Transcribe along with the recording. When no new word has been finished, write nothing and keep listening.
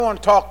I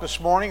want to talk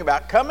this morning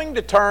about coming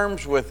to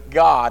terms with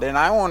God, and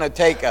I want to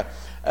take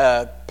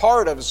a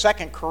part of 2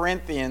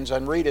 Corinthians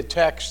and read a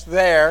text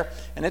there,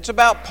 and it's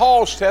about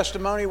Paul's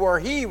testimony where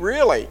he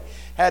really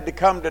had to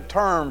come to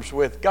terms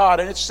with God,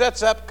 and it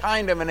sets up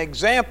kind of an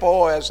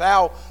example as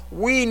how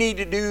we need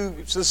to do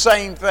the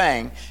same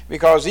thing,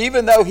 because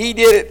even though he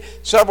did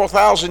it several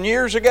thousand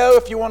years ago,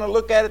 if you want to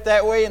look at it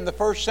that way, in the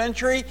first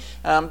century,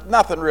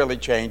 nothing really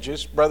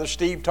changes. Brother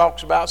Steve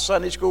talks about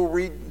Sunday school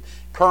reading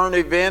current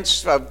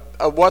events of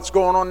what's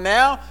going on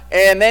now,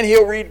 and then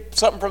he'll read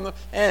something from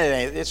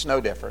and it's no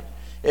different.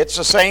 It's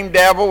the same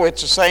devil,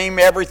 it's the same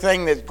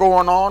everything that's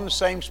going on, the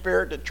same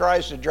spirit that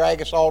tries to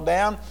drag us all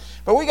down.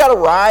 But we got to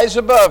rise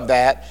above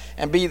that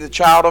and be the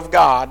child of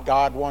God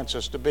God wants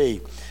us to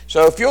be.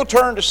 So if you'll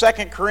turn to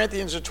 2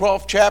 Corinthians, the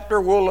 12th chapter,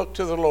 we'll look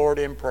to the Lord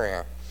in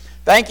prayer.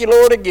 Thank you,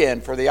 Lord, again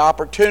for the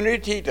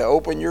opportunity to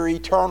open your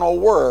eternal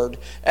word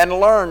and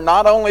learn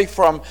not only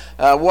from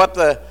what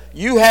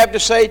you have to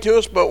say to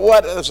us, but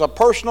what is a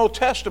personal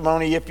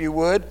testimony, if you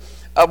would,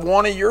 of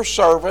one of your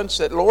servants,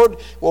 that, Lord,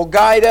 will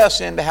guide us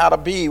into how to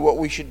be what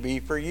we should be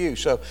for you.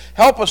 So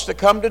help us to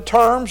come to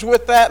terms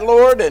with that,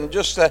 Lord, and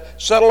just to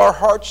settle our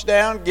hearts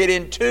down, get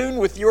in tune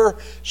with your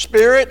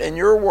Spirit and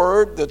your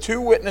word, the two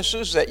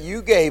witnesses that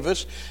you gave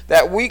us,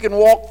 that we can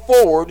walk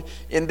forward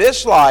in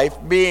this life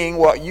being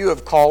what you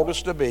have called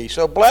us to be.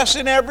 So bless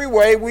in every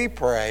way, we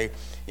pray.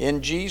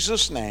 In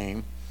Jesus'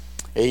 name,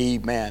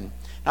 amen.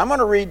 I'm going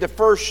to read the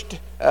first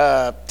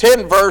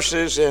 10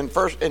 verses in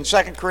 2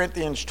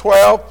 Corinthians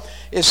 12.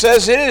 It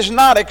says, "It is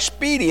not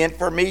expedient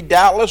for me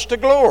doubtless to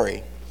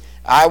glory.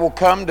 I will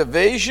come to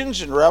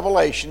visions and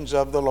revelations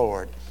of the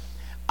Lord.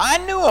 I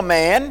knew a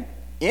man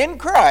in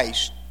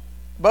Christ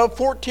above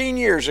 14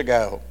 years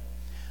ago.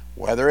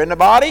 Whether in the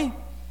body,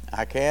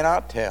 I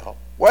cannot tell.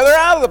 Whether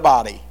out of the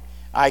body,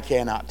 I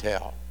cannot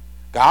tell.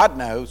 God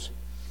knows.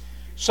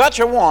 Such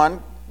a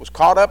one was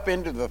caught up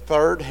into the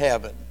third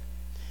heaven.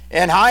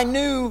 And I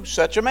knew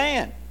such a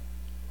man.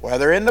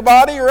 Whether in the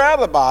body or out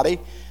of the body,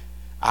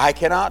 I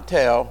cannot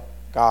tell.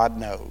 God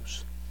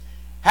knows.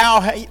 How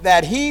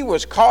that he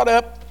was caught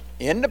up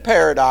into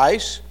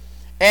paradise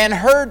and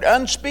heard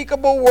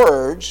unspeakable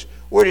words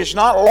which is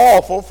not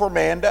lawful for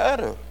man to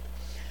utter.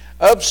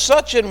 Of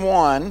such an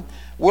one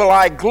will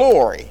I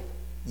glory.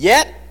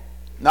 Yet,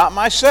 not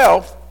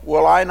myself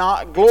will I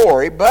not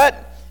glory,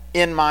 but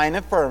in mine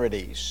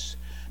infirmities.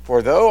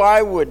 For though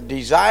I would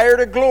desire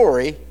to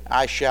glory,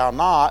 I shall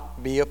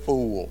not be a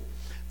fool,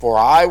 for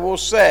I will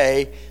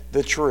say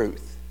the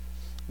truth.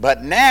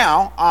 But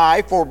now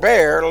I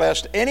forbear,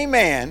 lest any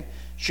man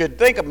should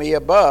think of me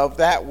above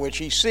that which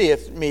he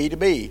seeth me to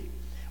be,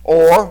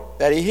 or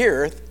that he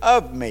heareth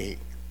of me."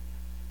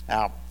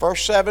 Now,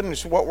 verse 7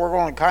 is what we're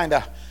going to kind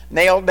of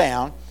nail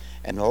down.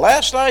 "And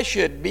lest I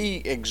should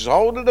be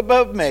exalted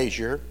above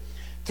measure,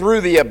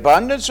 through the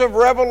abundance of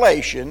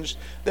revelations,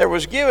 there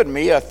was given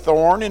me a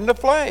thorn in the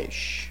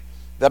flesh,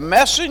 the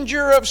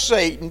messenger of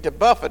Satan to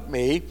buffet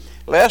me,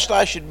 lest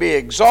I should be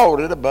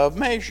exalted above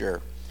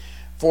measure.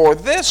 For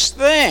this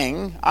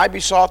thing I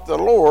besought the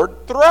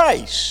Lord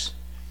thrice,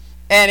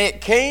 and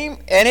it came,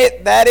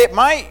 that it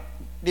might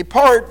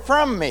depart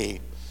from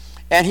me.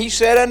 And he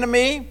said unto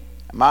me,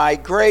 My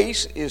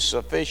grace is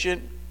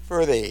sufficient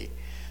for thee,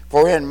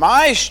 for in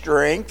my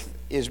strength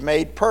is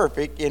made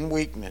perfect in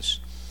weakness.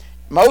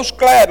 Most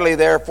gladly,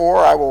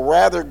 therefore, I will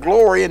rather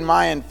glory in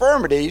my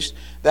infirmities,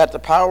 that the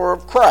power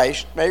of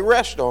Christ may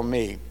rest on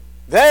me.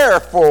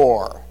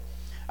 Therefore,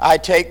 I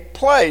take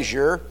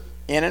pleasure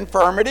in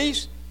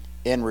infirmities,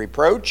 in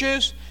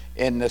reproaches,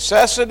 in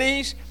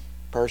necessities,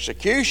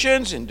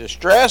 persecutions, and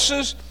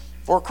distresses,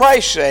 for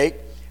Christ's sake.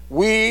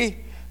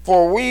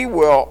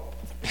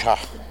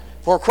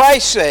 For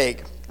Christ's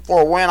sake,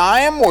 for when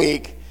I am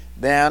weak,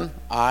 then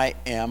I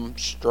am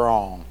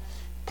strong."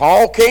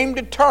 Paul came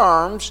to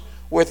terms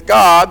with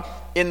God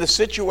in the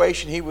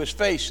situation he was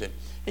facing.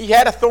 He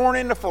had a thorn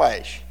in the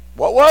flesh.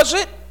 What was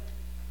it?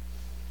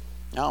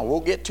 Now, we'll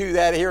get to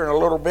that here in a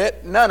little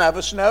bit. None of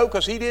us know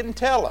because he didn't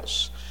tell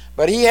us.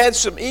 But he had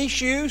some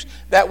issues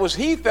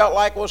he felt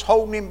like was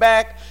holding him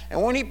back.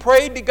 And when he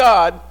prayed to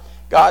God,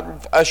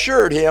 God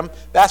assured him,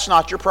 "That's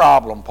not your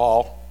problem,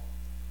 Paul.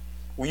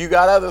 Well, you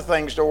got other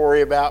things to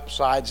worry about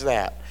besides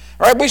that."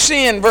 All right, we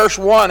see in verse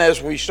 1,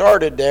 as we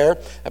started there,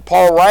 that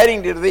Paul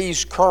writing to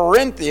these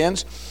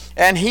Corinthians,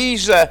 and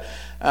he's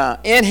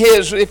in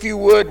his, if you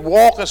would,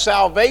 walk of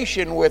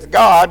salvation with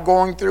God,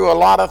 going through a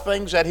lot of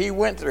things that he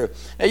went through.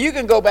 Now, you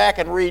can go back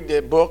and read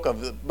the book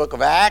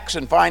of Acts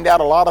and find out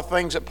a lot of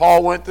things that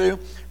Paul went through.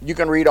 You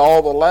can read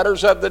all the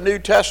letters of the New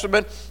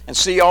Testament and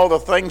see all the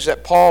things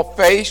that Paul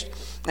faced.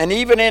 And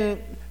even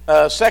in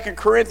 2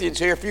 Corinthians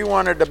here, if you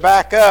wanted to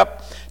back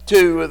up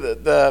to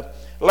the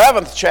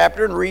 11th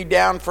chapter and read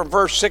down from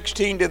verse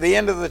 16 to the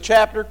end of the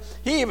chapter,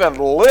 he even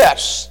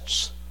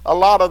lists a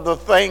lot of the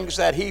things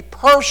that he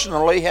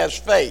personally has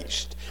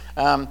faced.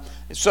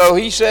 So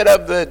he said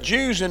of the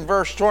Jews in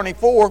verse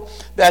 24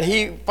 that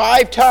he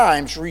 5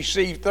 times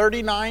received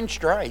 39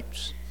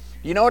 stripes.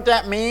 You know what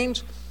that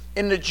means?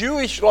 In the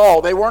Jewish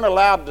law, they weren't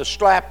allowed to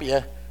slap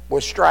you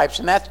with stripes,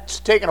 and that's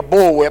taking a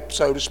bullwhip,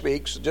 so to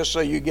speak, just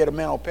so you get a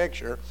mental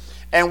picture,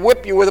 and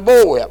whip you with a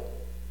bullwhip.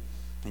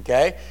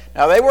 Okay?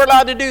 Now, they were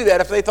allowed to do that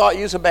if they thought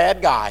you was a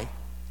bad guy,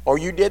 or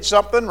you did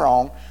something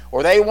wrong,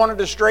 or they wanted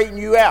to straighten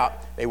you out.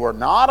 They were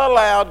not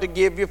allowed to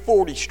give you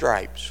 40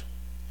 stripes.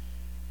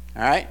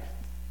 All right?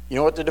 You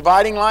know what the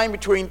dividing line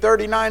between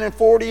 39 and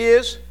 40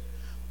 is?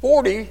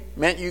 40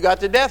 meant you got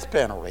the death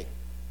penalty.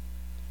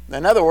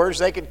 In other words,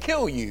 they could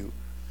kill you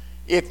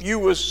if you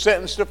was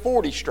sentenced to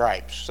 40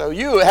 stripes. So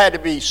you had to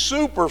be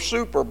super,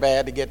 super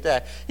bad to get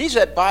that. He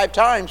said 5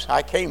 times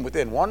I came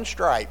within 1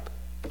 stripe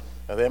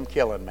of them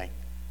killing me.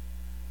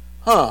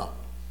 Huh.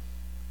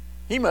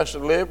 He must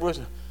have lived with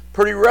a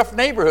pretty rough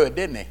neighborhood,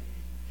 didn't he?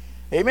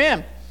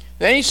 Amen.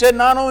 Then he said,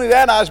 not only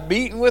that, I was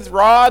beaten with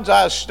rods,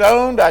 I was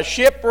stoned, I was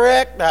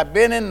shipwrecked, I've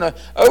been in the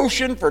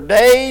ocean for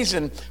days,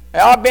 and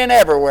I've been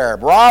everywhere.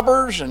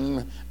 Robbers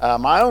and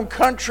my own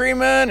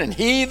countrymen and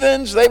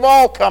heathens, they've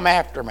all come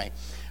after me.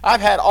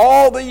 I've had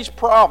all these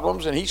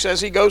problems, and he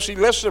says he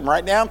lists them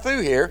right down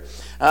through here,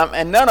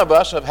 and none of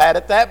us have had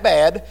it that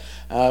bad.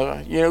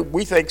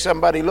 We think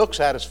somebody looks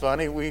at us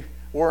funny.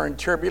 We're in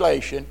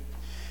tribulation.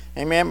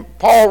 Amen.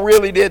 Paul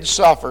really did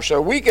suffer.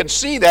 So we can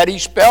see that. He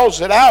spells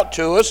it out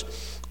to us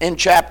in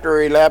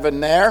chapter 11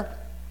 there,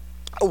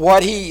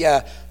 what he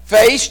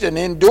faced and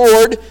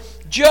endured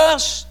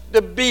just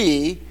to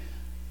be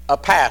a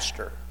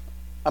pastor,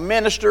 a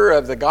minister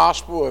of the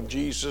gospel of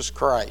Jesus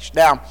Christ.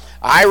 Now,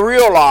 I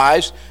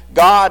realize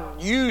God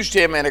used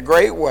him in a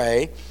great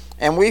way,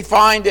 and we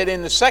find it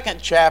in the 2nd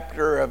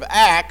chapter of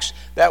Acts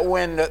that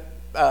when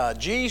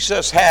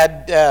Jesus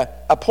had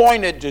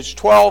appointed his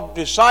 12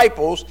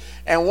 disciples,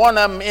 and one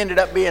of them ended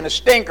up being a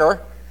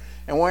stinker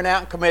and went out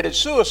and committed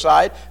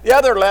suicide, the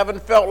other 11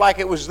 felt like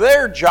it was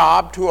their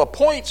job to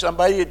appoint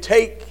somebody to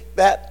take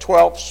that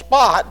 12th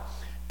spot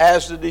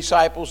as the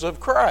disciples of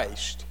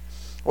Christ.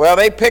 Well,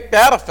 they picked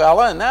out a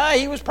fella, and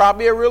he was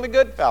probably a really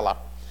good fella.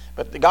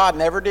 But God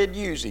never did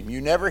use him.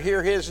 You never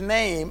hear his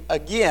name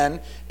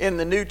again in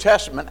the New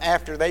Testament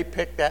after they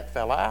picked that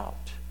fella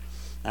out.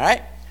 All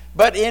right?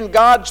 But in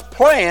God's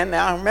plan,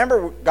 now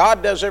remember,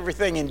 God does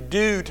everything in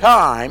due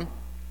time.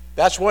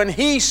 That's when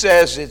he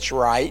says it's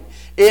right.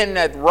 In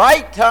the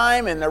right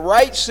time, in the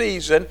right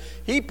season,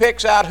 he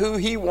picks out who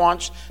he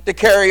wants to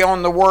carry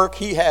on the work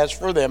he has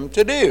for them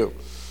to do.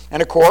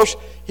 And of course,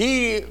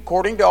 he,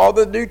 according to all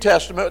the New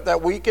Testament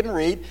that we can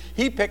read,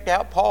 he picked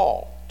out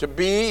Paul to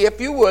be, if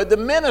you would, the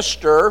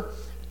minister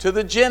to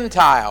the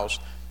Gentiles.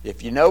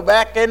 If you know,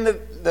 back in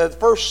the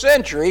first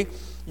century,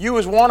 you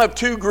was one of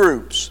 2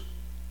 groups.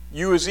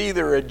 You was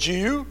either a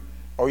Jew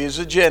or you was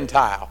a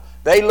Gentile.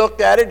 They looked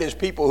at it as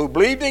people who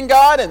believed in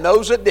God and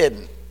those that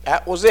didn't.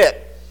 That was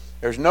it.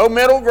 There's no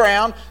middle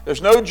ground.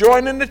 There's no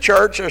joining the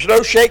church. There's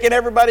no shaking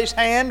everybody's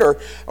hand or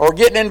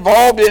getting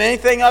involved in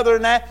anything other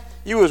than that.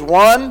 You was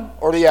one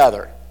or the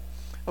other.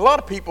 A lot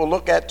of people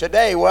look at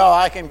today, well,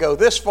 I can go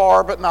this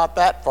far but not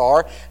that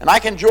far, and I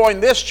can join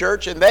this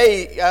church, and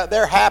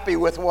they're happy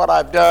with what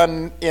I've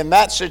done in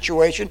that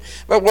situation.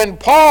 But when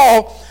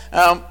Paul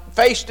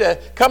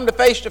come to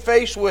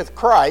face with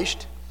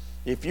Christ,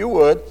 if you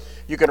would,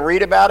 you can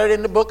read about it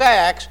in the book of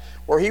Acts,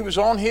 where he was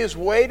on his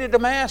way to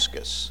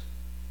Damascus.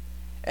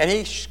 And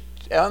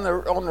on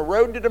the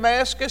road to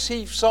Damascus,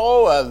 he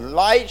saw a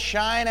light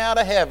shine out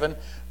of heaven,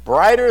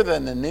 brighter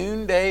than the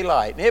noonday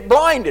light. And it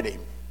blinded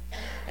him.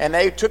 And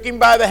they took him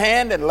by the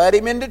hand and led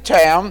him into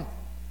town.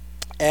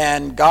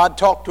 And God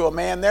talked to a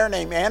man there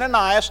named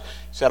Ananias. He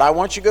said, I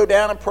want you to go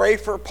down and pray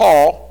for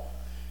Paul.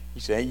 He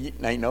said,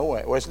 ain't no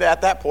way. Well,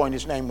 at that point,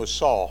 his name was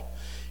Saul.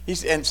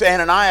 And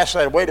Ananias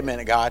said, wait a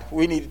minute, God,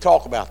 we need to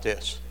talk about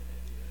this.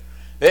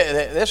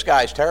 This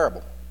guy's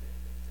terrible.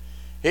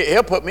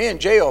 He'll put me in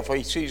jail if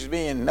he sees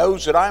me and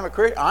knows that I'm a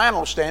Christian. I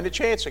don't stand a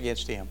chance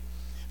against him.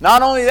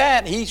 Not only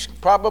that, he's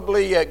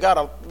probably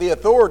got the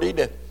authority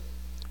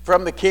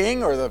from the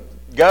king or the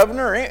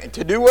governor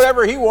to do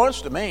whatever he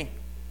wants to me.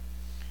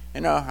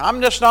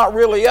 I'm just not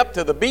really up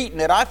to the beating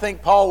that I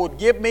think Paul would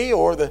give me,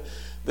 or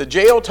the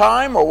jail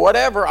time or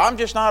whatever. I'm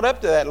just not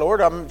up to that,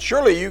 Lord.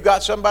 Surely you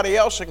got somebody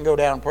else that can go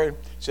down and pray. He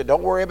said,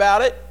 don't worry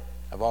about it.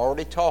 I've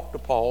already talked to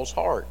Paul's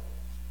heart.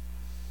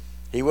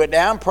 He went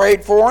down,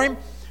 prayed for him,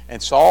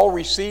 and Saul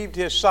received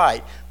his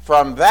sight.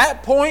 From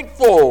that point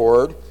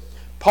forward,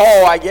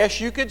 Paul, I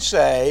guess you could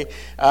say,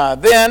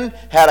 then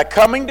had a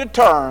coming to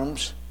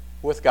terms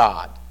with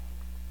God.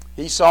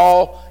 He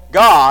saw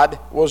God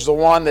was the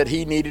one that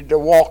he needed to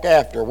walk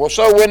after. Well,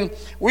 so when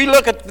we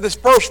look at this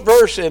first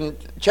verse in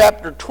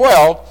chapter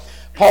 12,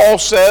 Paul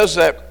says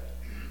that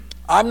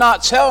I'm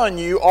not telling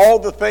you all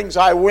the things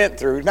I went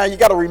through. Now, you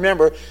got to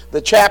remember,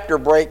 the chapter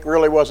break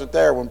really wasn't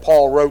there when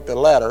Paul wrote the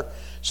letter.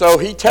 So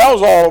he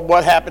tells all of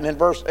what happened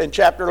in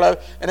chapter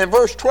 11. And in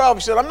verse 12,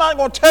 he said, I'm not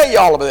going to tell you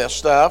all of this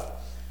stuff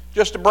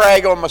just to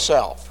brag on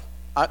myself.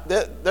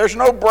 There's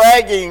no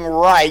bragging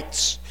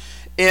rights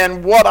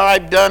in what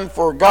I've done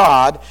for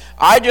God.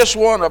 I just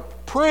want to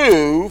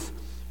prove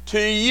to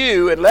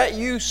you and let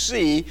you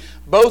see,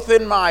 both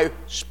in my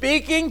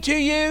speaking to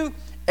you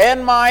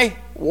and my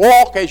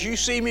walk as you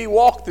see me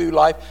walk through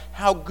life,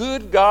 how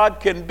good God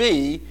can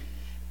be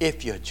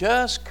if you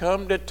just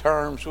come to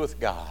terms with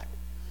God.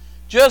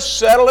 Just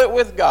settle it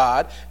with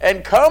God,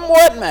 and come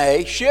what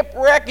may,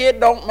 shipwreck,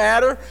 it don't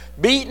matter,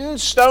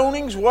 beatings,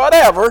 stonings,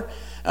 whatever,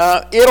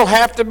 it'll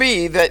have to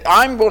be that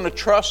I'm going to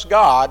trust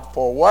God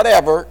for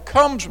whatever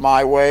comes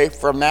my way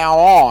from now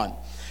on.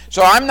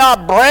 So I'm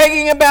not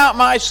bragging about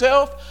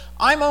myself.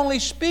 I'm only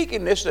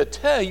speaking this to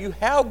tell you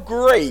how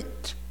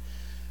great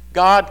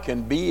God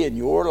can be in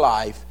your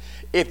life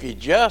if you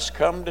just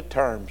come to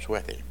terms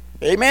with Him.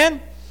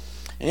 Amen?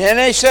 And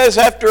he says,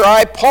 after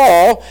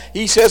Paul,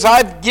 he says,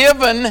 God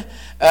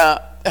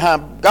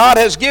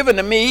has given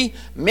to me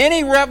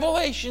many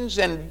revelations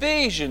and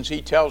visions,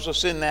 he tells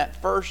us in that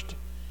first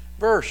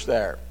verse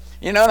there.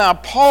 You know, now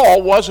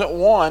Paul wasn't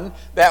one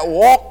that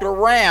walked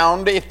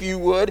around, if you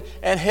would,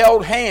 and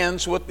held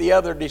hands with the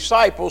other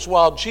disciples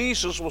while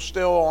Jesus was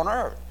still on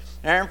earth.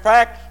 And in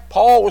fact,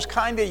 Paul was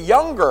kind of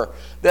younger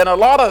than a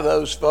lot of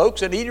those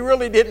folks, and he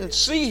really didn't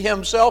see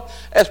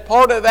himself as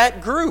part of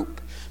that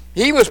group.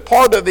 He was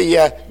part of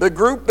the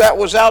group that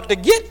was out to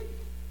get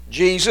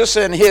Jesus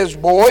and his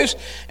boys,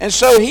 and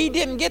so he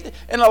didn't get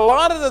and a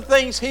lot of the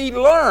things he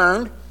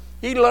learned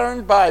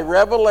by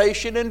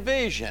revelation and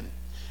vision.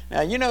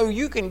 Now, you know,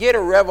 you can get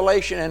a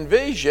revelation and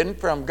vision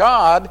from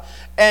God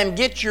and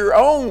get your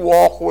own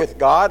walk with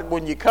God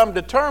when you come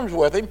to terms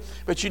with Him,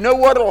 but you know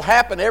what will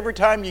happen every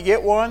time you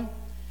get one?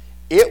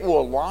 It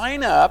will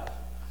line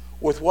up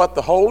with what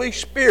the Holy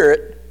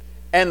Spirit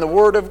and the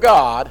Word of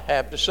God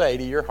have to say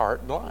to your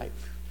heart and life.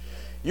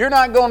 You're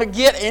not going to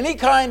get any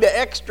kind of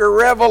extra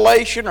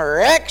revelation or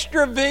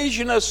extra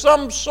vision of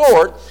some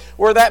sort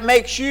where that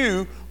makes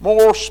you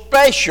more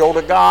special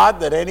to God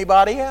than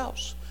anybody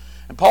else.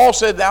 And Paul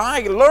said, now I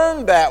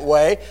learned that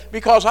way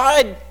because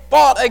I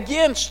fought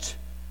against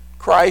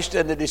Christ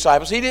and the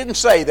disciples. He didn't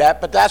say that,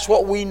 but that's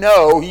what we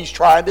know he's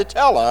trying to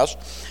tell us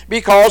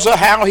because of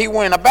how he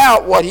went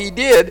about what he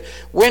did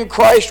when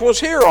Christ was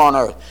here on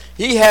earth.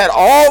 He had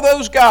all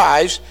those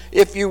guys,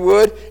 if you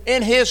would,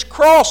 in his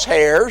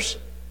crosshairs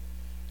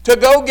to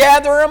go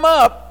gather them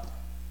up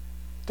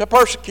to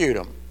persecute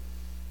them.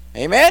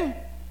 Amen?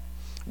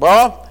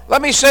 Well,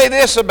 let me say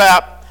this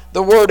about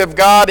the Word of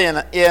God in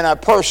a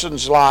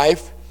person's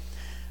life.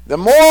 The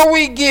more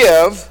we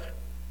give,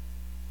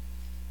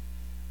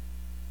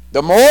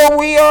 the more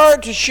we are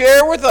to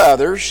share with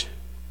others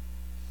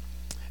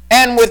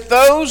and with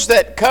those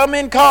that come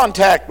in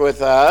contact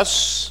with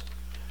us,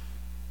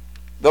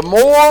 the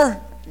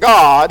more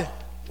God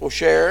will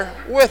share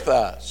with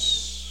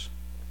us.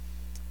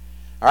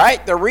 All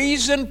right, the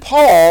reason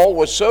Paul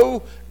was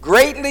so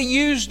greatly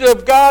used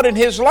of God in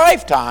his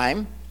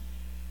lifetime,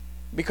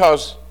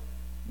 because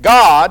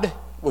God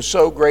was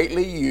so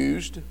greatly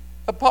used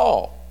of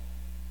Paul.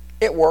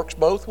 It works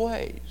both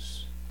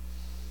ways.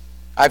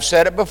 I've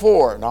said it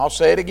before, and I'll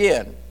say it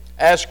again.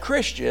 As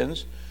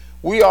Christians,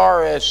 we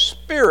are as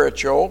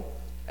spiritual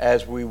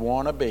as we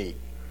want to be.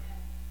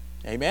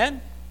 Amen?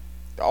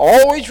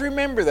 Always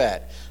remember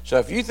that. So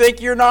if you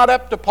think you're not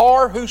up to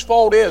par, whose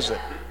fault is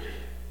it?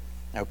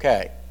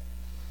 Okay.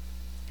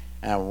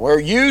 And we're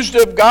used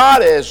of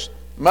God as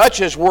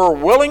much as we're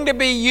willing to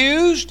be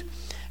used.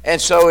 And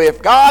so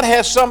if God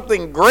has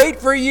something great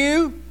for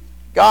you,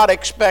 God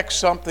expects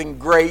something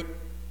great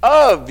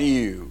of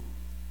you.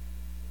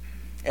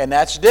 And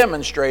that's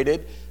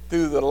demonstrated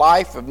through the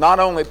life of not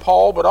only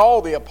Paul, but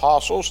all the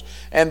apostles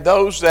and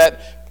those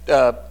that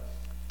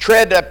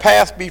tread a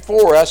path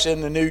before us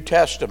in the New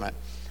Testament.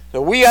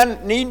 So we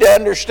need to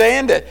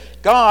understand that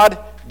God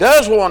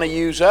does want to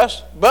use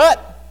us,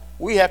 but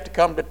we have to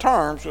come to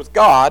terms with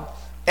God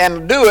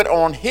and do it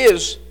on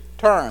His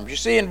terms. You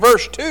see, in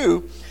verse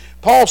 2,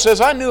 Paul says,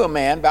 I knew a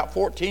man about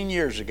 14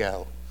 years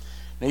ago.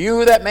 Now, you know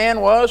who that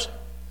man was?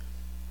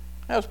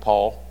 That was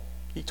Paul.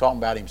 He's talking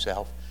about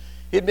himself.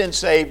 He'd been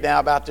saved now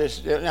about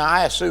this. Now,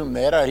 I assume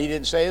that. He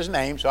didn't say his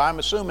name, so I'm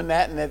assuming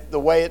that, and that the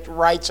way it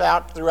writes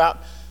out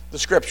throughout the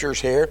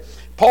Scriptures here.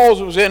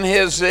 Paul was in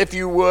his, if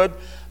you would,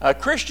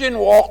 Christian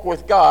walk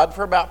with God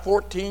for about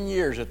 14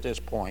 years at this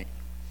point.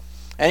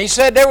 And he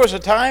said there was a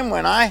time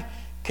when I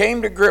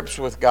came to grips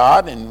with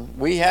God and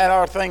we had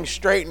our things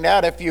straightened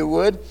out, if you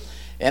would.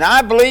 And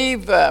I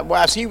believe,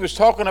 as he was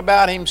talking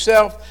about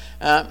himself,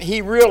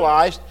 he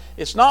realized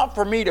it's not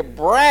for me to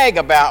brag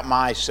about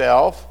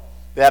myself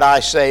that I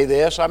say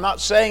this. I'm not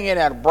saying it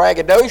in a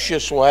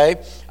braggadocious way.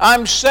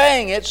 I'm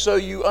saying it so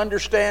you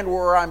understand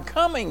where I'm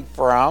coming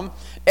from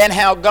and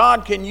how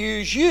God can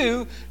use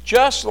you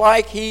just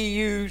like He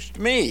used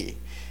me.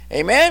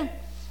 Amen?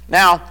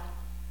 Now,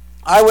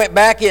 I went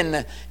back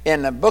in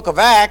the book of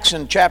Acts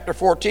in chapter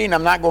 14.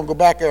 I'm not going to go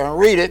back there and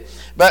read it.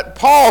 But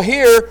Paul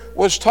here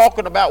was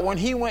talking about when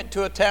he went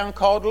to a town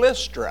called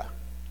Lystra.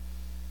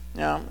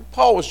 Now,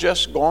 Paul was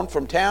just going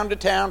from town to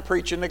town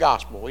preaching the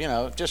gospel. You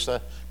know, just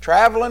a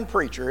traveling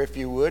preacher, if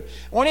you would.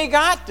 When he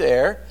got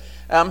there,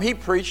 he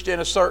preached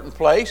in a certain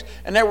place.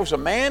 And there was a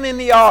man in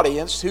the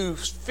audience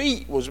whose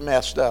feet was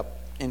messed up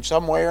in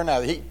some way or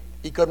another.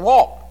 He couldn't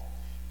walk.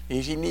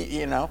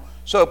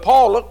 So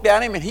Paul looked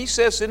at him and he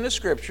says in the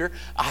scripture,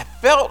 I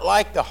felt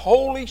like the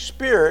Holy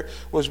Spirit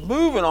was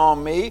moving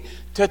on me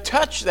to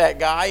touch that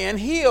guy and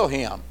heal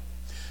him.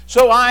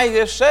 So I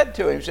just said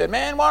to him,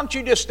 man, why don't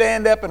you just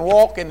stand up and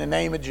walk in the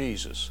name of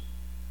Jesus?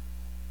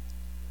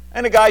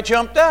 And the guy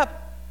jumped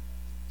up,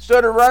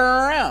 started running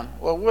around.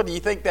 Well, what do you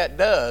think that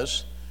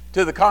does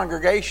to the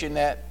congregation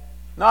that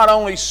not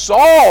only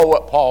saw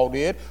what Paul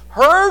did,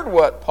 heard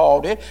what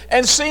Paul did,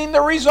 and seen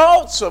the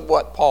results of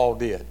what Paul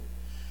did?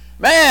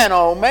 Man,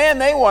 oh man,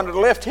 they wanted to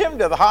lift him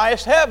to the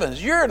highest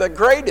heavens. You're the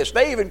greatest.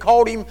 They even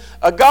called him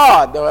a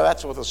god. Though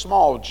that's with a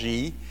small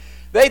g.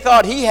 They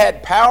thought he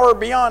had power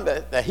beyond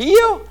the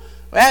heal. Well,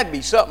 that'd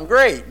be something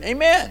great.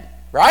 Amen.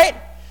 Right?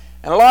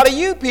 And a lot of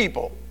you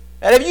people,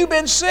 that have you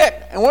been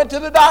sick and went to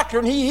the doctor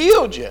and he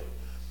healed you,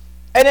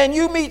 and then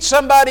you meet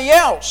somebody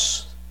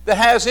else that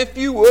has, if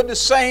you would, the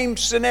same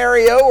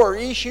scenario or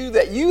issue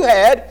that you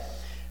had,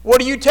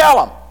 what do you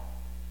tell them?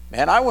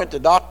 Man, I went to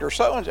Dr.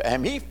 So-and-so,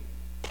 and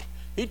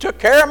he took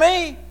care of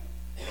me.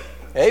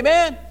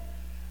 Amen.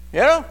 You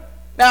know?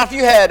 Now, if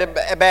you had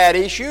a bad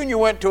issue and you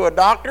went to a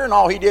doctor and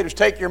all he did was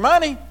take your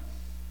money,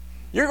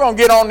 you're going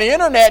to get on the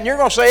internet and you're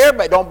going to say,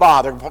 everybody, don't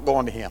bother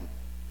going to him.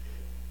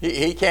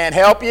 He can't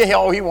help you.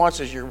 All he wants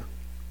is your...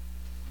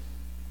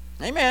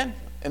 Amen.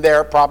 And there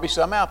are probably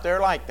some out there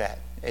like that.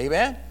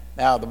 Amen.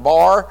 Now, the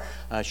bar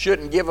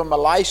shouldn't give them a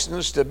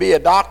license to be a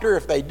doctor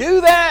if they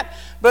do that,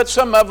 but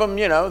some of them,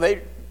 you know,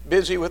 they're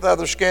busy with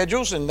other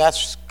schedules, and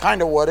that's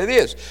kind of what it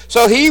is.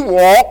 So he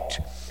walked.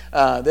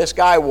 This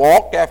guy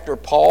walked after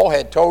Paul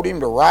had told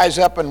him to rise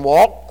up and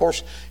walk. Of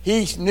course,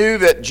 he knew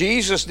that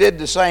Jesus did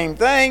the same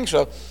thing,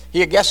 so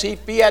I guess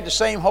if he had the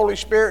same Holy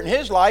Spirit in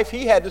his life,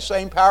 he had the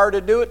same power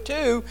to do it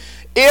too,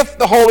 if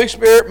the Holy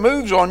Spirit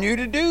moves on you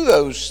to do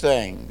those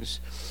things.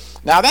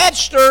 Now, that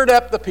stirred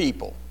up the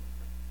people.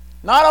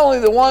 Not only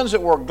the ones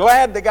that were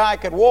glad the guy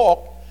could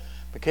walk,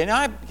 but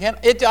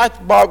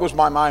it boggles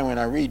my mind when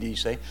I read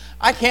these things.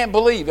 I can't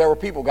believe there were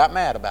people who got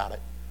mad about it.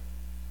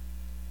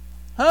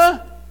 Huh?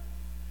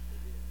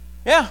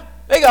 Yeah,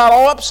 they got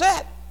all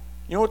upset.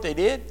 You know what they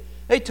did?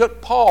 They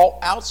took Paul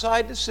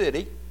outside the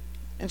city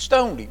and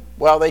stoned him.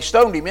 Well, they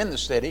stoned him in the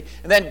city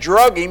and then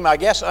drug him, I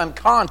guess,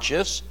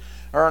 unconscious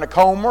or in a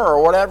coma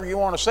or whatever you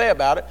want to say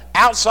about it,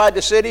 outside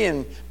the city,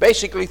 and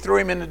basically threw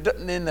him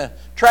in the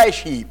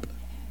trash heap.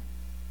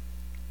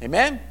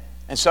 Amen?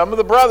 And some of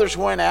the brothers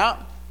went out,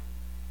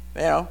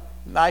 you know,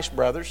 nice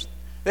brothers.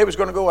 They was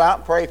going to go out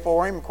and pray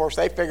for him. Of course,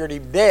 they figured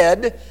him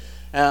dead.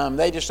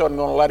 They just wasn't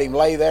going to let him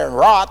lay there and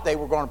rot. They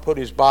were going to put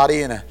his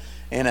body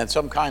in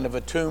some kind of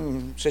a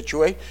tomb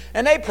situation.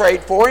 And they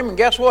prayed for him, and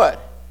guess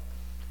what?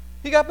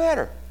 He got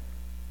better.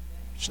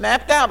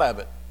 Snapped out of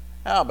it.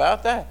 How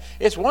about that?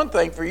 It's one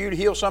thing for you to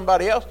heal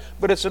somebody else,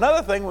 but it's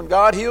another thing when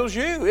God heals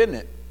you, isn't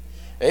it?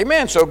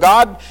 Amen. So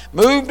God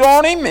moved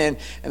on him, and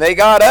they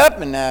got up,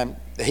 and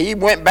he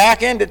went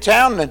back into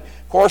town. And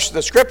of course,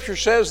 the scripture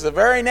says the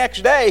very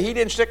next day he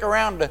didn't stick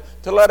around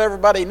to let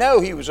everybody know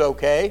he was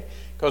okay,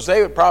 because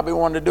they would probably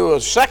want to do a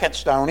second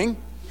stoning.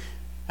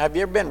 Have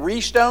you ever been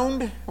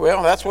re-stoned?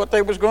 Well, that's what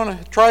they was going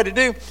to try to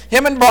do.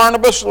 Him and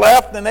Barnabas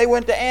left, and they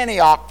went to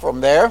Antioch from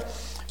there.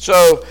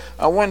 So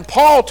when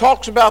Paul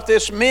talks about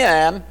this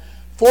man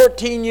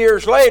 14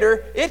 years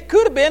later, it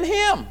could have been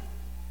him.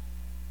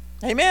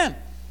 Amen.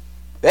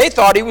 They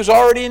thought he was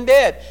already in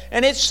dead.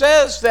 And it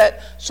says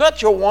that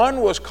such a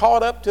one was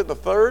caught up to the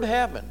third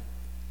heaven.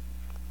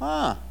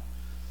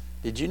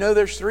 Did you know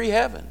there's 3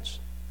 heavens?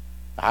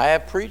 I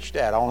have preached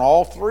that on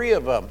all 3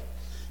 of them.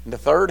 And the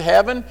third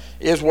heaven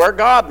is where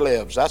God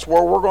lives. That's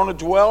where we're going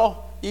to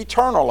dwell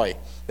eternally.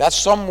 That's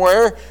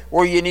somewhere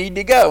where you need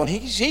to go.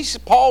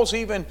 And Paul's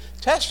even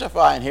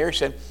testifying here. He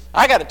said,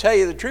 I got to tell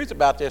you the truth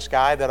about this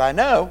guy that I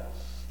know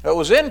that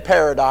was in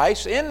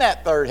paradise, in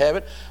that third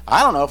heaven.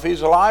 I don't know if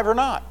he's alive or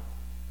not.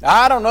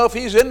 I don't know if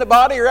he's in the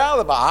body or out of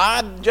the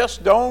body. I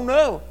just don't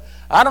know.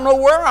 I don't know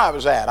where I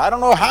was at. I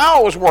don't know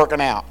how it was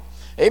working out.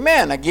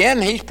 Amen.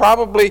 Again, he's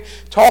probably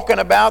talking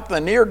about the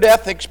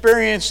near-death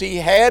experience he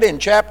had in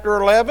chapter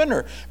 11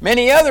 or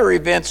many other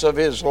events of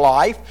his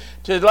life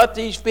to let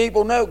these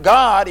people know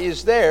God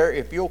is there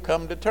if you'll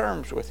come to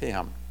terms with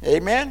him.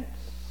 Amen.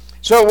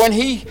 So when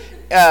he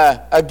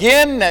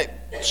again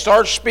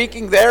starts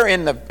speaking there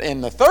in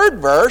the third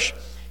verse,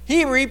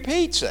 he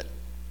repeats it.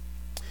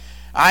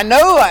 I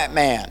know that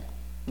man.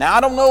 Now,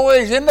 I don't know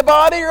whether he's in the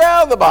body or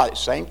out of the body.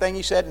 Same thing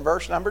he said in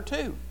verse number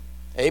 2.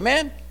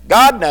 Amen?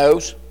 God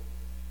knows.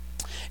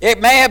 It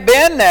may have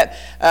been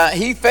that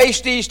he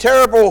faced these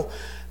terrible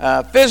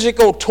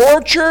physical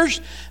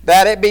tortures,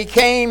 that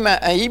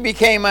he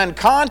became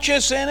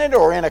unconscious in it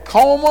or in a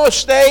coma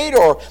state,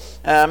 or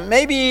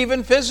maybe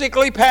even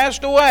physically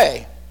passed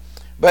away.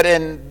 But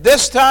in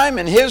this time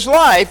in his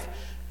life,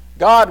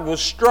 God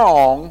was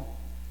strong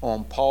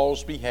on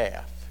Paul's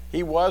behalf.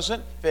 He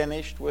wasn't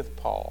finished with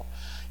Paul.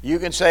 You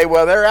can say,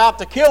 well, they're out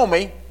to kill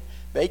me.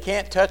 They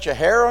can't touch a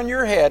hair on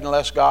your head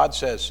unless God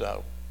says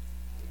so.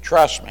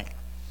 Trust me.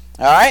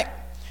 All right?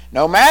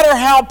 No matter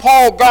how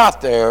Paul got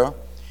there,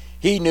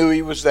 he knew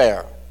he was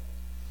there.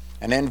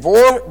 And in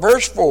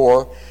verse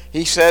 4,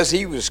 he says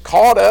he was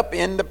caught up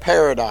into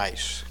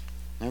paradise.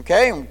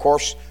 Okay, and of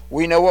course,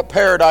 we know what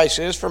paradise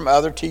is from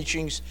other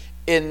teachings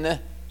in the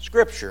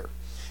Scripture.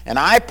 And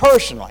I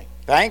personally,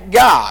 thank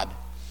God,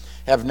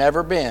 have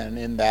never been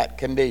in that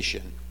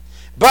condition.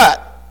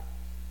 But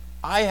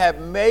I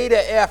have made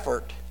an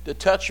effort to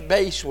touch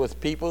base with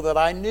people that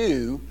I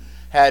knew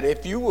had,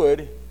 if you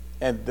would,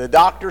 and the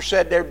doctor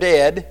said they're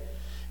dead,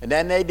 and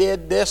then they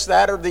did this,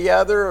 that, or the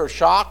other, or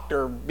shocked,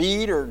 or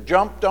beat, or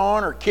jumped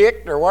on, or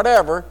kicked, or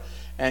whatever,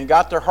 and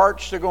got their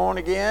hearts to going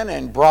again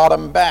and brought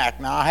them back.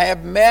 Now, I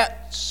have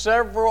met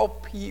several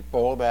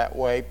people that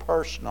way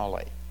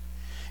personally.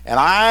 And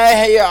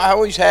I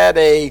always had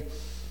a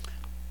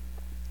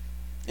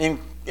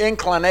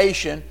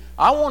inclination,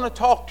 I want to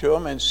talk to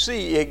them and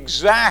see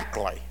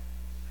exactly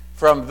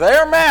from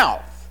their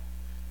mouth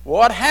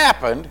what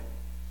happened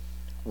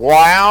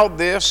while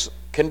this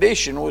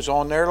condition was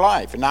on their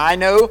life. And I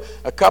know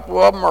a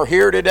couple of them are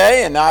here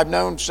today, and I've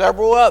known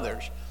several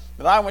others.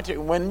 But I went to,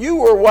 when you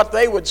were what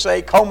they would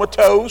say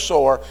comatose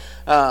or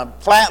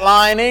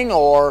flatlining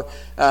or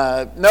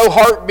no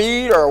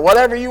heartbeat or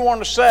whatever you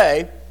want to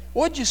say,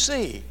 what'd you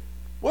see?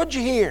 What'd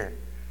you hear?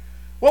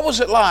 What was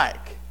it like?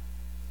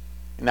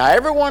 Now,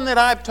 everyone that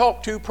I've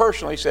talked to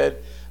personally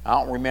said, I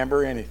don't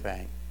remember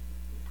anything.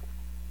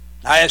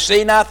 I didn't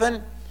see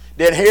nothing,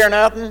 didn't hear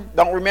nothing,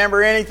 don't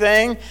remember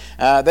anything.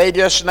 They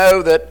just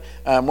know that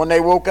when they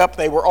woke up,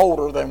 they were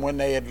older than when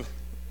they had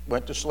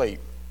went to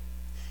sleep.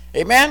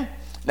 Amen?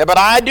 Now, but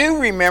I do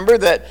remember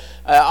that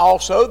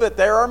also that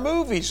there are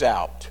movies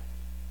out.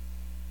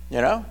 You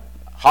know,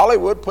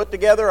 Hollywood put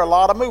together a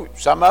lot of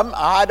movies. Some of them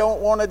I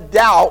don't want to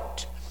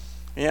doubt.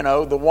 You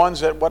know, the ones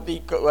that what they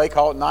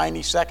call it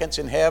 90 Seconds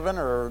in Heaven,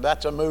 or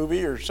that's a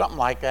movie or something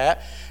like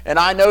that. And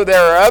I know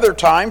there are other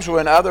times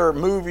when other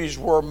movies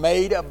were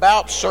made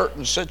about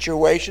certain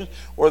situations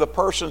where the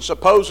person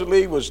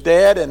supposedly was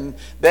dead and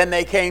then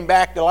they came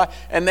back to life,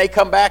 and they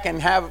come back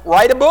and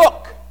write a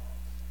book,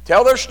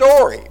 tell their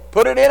story,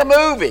 put it in a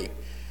movie,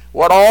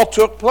 what all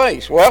took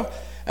place. Well,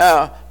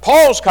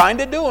 Paul's kind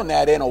of doing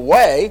that in a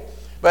way,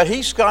 but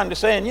he's kind of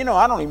saying, you know,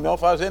 I don't even know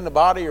if I was in the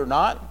body or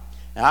not.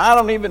 And I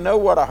don't even know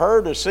what I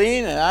heard or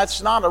seen, and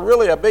that's not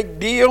really a big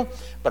deal.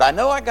 But I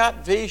know I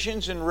got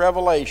visions and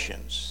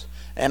revelations.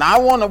 And I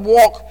want to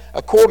walk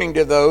according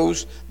to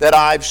those that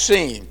I've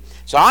seen.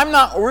 So I'm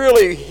not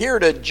really here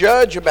to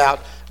judge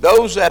about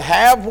those that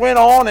have went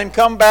on and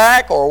come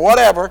back or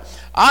whatever.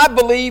 I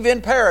believe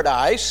in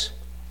paradise,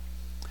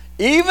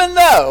 even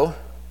though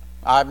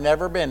I've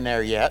never been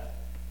there yet.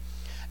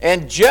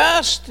 And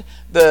just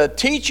the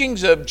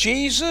teachings of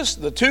Jesus,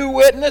 the two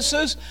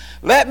witnesses,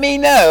 let me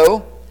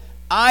know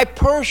I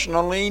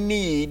personally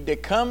need to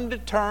come to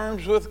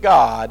terms with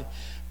God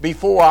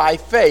before I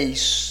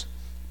face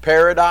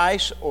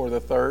paradise or the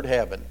third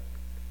heaven.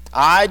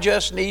 I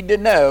just need to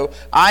know.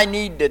 I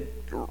need to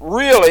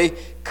really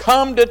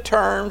come to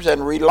terms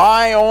and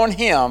rely on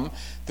Him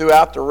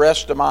throughout the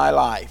rest of my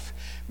life.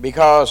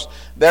 Because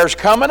there's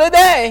coming a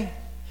day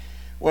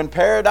when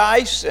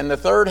paradise and the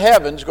third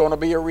heaven is going to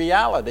be a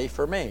reality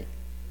for me.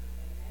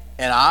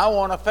 And I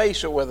want to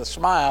face it with a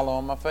smile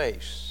on my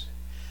face.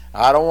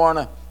 I don't want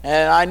to.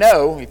 And I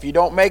know if you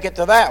don't make it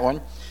to that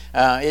one,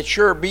 it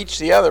sure beats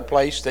the other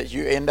place that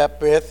you end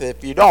up with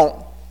if you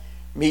don't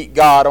meet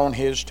God on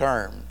His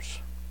terms.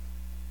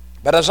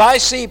 But as I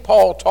see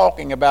Paul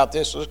talking about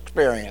this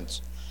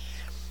experience,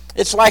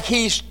 it's like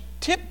he's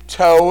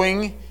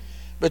tiptoeing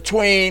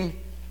between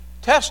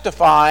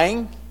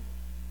testifying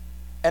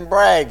and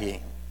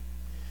bragging.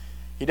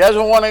 He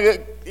doesn't want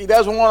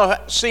to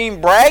seem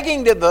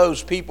bragging to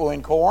those people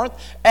in Corinth,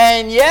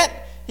 and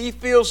yet he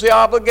feels the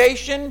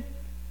obligation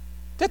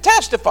to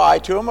testify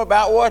to them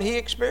about what he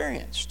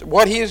experienced,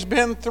 what he has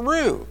been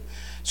through.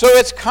 So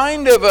it's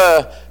kind of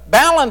a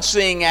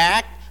balancing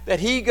act that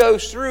he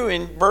goes through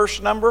in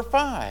verse number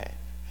 5.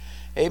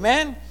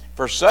 Amen?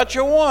 For such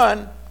a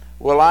one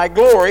will I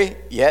glory,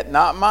 yet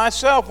not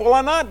myself will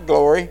I not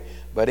glory,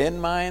 but in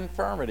my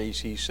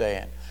infirmities, he's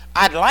saying.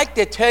 I'd like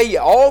to tell you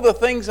all the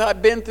things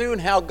I've been through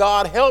and how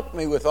God helped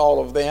me with all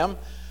of them.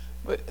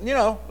 But, you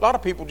know, a lot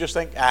of people just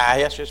think,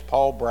 that's just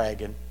Paul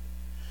bragging.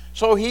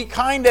 So he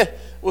kind of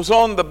was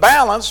on the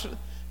balance,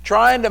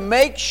 trying to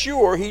make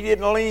sure he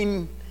didn't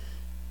lean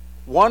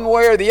one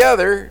way or the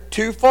other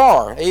too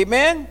far.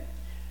 Amen?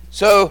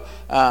 So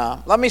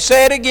let me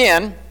say it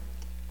again.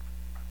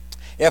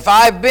 If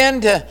I've been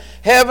to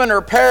heaven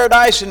or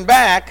paradise and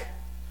back,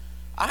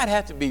 I'd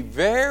have to be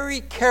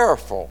very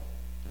careful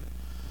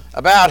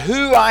about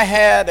who I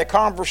had a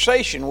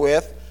conversation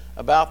with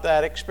about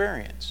that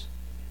experience.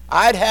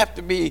 I'd have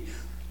to be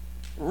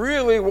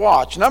really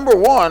watch. Number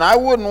one, I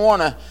wouldn't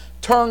want to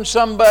turn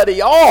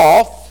somebody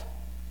off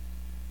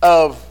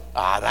of,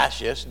 that's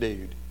just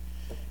dude.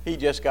 He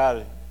just got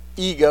an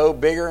ego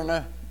bigger than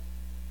a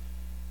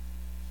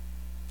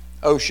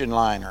ocean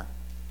liner.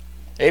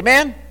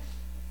 Amen?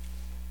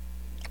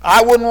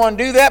 I wouldn't want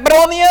to do that. But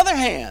on the other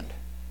hand,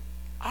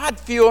 I'd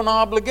feel an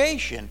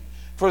obligation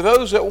for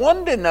those that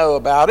wanted to know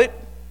about it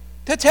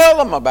to tell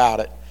them about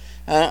it.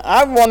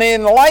 I want to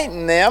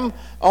enlighten them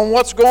on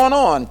what's going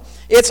on.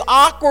 It's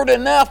awkward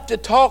enough to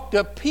talk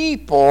to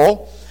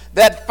people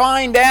that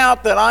find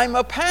out that I'm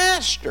a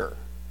pastor,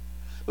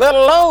 let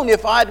alone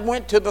if I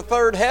went to the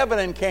third heaven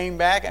and came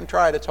back and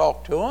tried to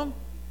talk to them.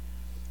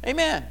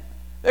 Amen.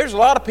 There's a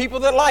lot of people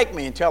that like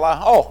me until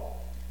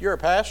you're a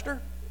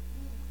pastor?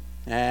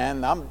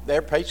 And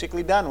they're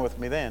basically done with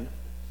me then.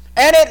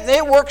 And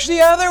it works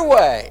the other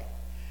way.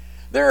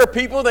 There are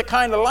people that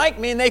kind of like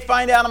me and they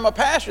find out I'm a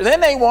pastor. Then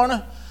they want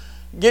to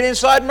get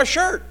inside my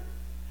shirt.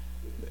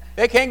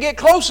 They can't get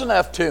close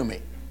enough to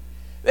me.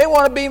 They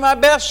want to be my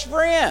best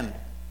friend.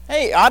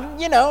 Hey, I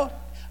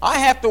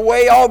have to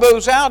weigh all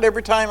those out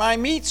every time I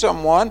meet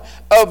someone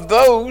of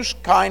those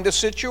kind of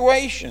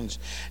situations.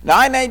 Now,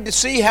 I need to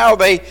see how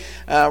they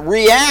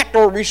react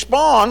or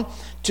respond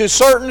to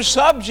certain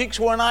subjects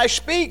when I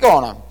speak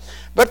on them.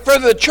 But for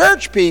the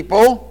church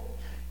people,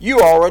 you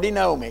already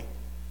know me.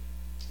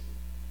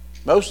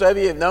 Most of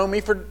you have known me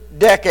for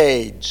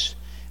decades.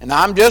 And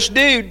I'm just a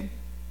dude.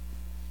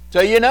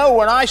 So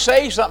when I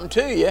say something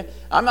to you,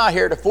 I'm not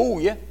here to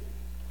fool you.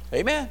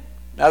 Amen.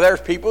 Now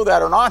there's people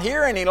that are not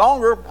here any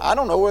longer. I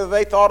don't know whether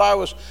they thought I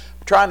was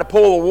trying to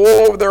pull the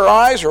wool over their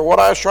eyes or what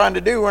I was trying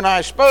to do when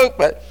I spoke,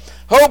 but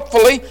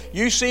hopefully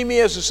you see me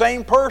as the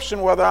same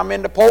person, whether I'm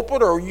in the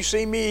pulpit or you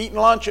see me eating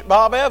lunch at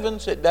Bob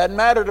Evans. It doesn't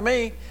matter to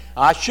me.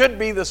 I should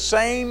be the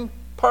same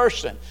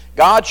person.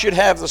 God should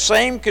have the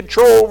same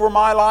control over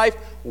my life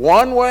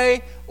one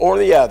way or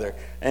the other.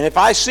 And if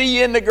I see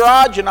you in the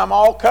garage and I'm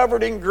all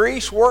covered in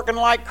grease working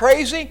like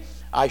crazy,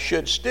 I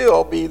should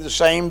still be the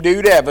same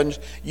dude Evans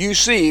you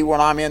see when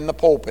I'm in the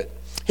pulpit.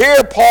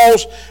 Here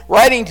Paul's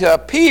writing to a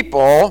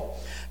people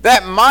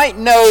that might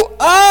know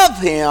of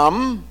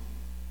him,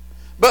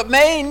 but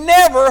may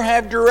never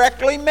have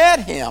directly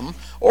met him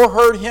or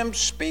heard him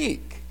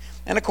speak.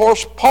 And of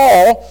course,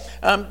 Paul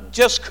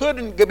just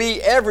couldn't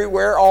be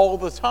everywhere all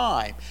the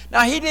time.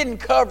 Now, he didn't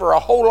cover a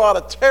whole lot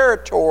of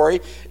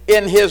territory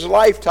in his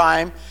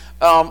lifetime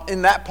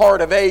in that part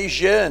of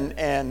Asia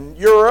and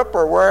Europe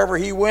or wherever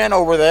he went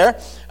over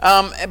there.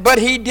 But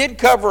he did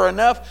cover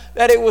enough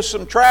that it was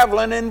some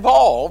traveling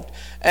involved.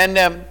 And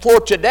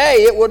for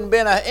today, it wouldn't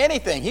have been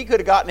anything. He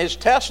could have gotten his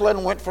Tesla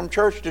and went from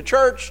church to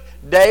church,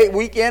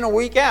 week in and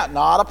week out.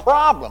 Not a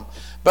problem.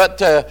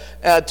 But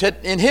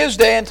in his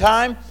day and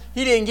time,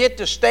 he didn't get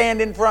to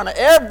stand in front of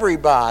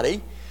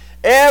everybody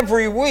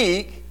every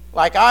week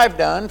like I've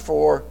done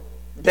for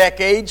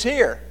decades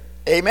here.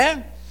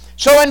 Amen?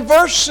 So in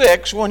verse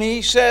 6, when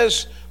he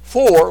says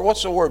for,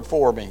 what's the word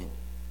for mean?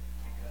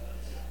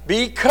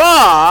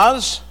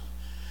 Because,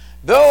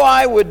 though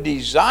I would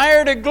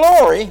desire to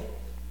glory,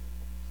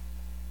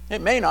 it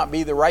may not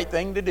be the right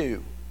thing to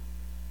do.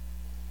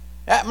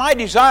 My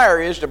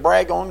desire is to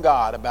brag on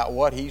God about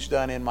what He's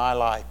done in my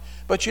life.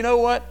 But you know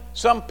what?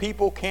 Some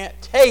people can't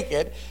take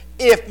it.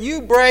 If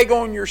you brag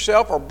on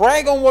yourself or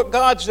brag on what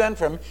God's done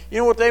for them, you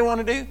know what they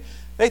want to do?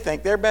 They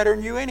think they're better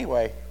than you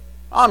anyway.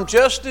 I'm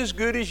just as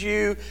good as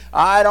you.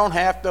 I don't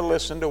have to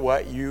listen to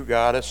what you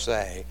got to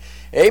say.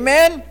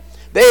 Amen?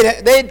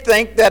 They'd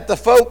think that the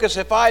focus,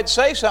 if I'd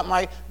say something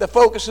like, the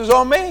focus is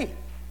on me.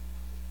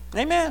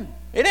 Amen?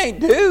 It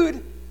ain't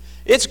dude.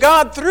 It's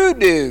God through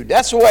dude.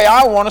 That's the way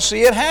I want to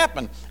see it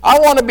happen. I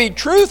want to be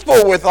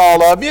truthful with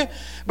all of you.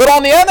 But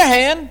on the other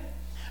hand,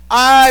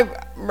 I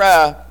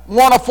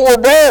want to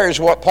forbear, is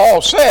what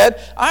Paul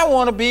said. I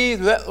want to be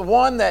the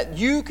one that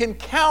you can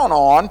count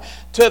on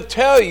to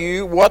tell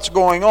you what's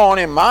going on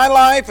in my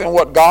life and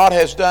what God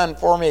has done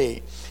for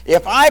me.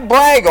 If I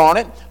brag on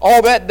it,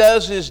 all that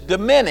does is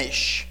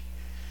diminish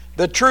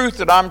the truth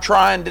that I'm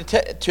trying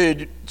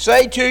to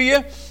say to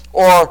you,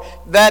 or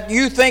that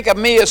you think of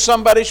me as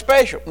somebody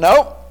special.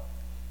 No,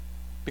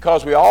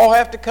 because we all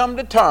have to come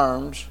to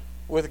terms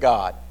with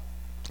God.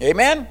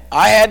 Amen?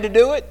 I had to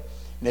do it.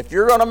 And if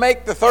you're going to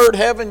make the third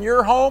heaven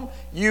your home,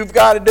 you've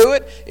got to do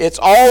it. It's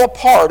all a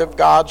part of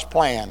God's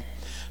plan.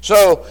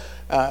 So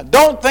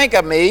don't think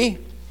of me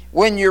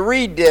when you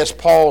read this,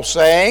 Paul's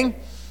saying.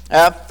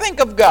 Think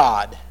of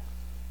God.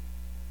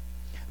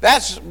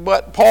 That's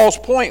what Paul's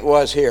point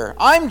was here.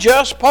 I'm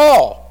just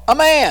Paul, a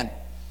man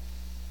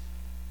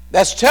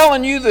that's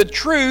telling you the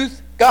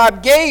truth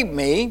God gave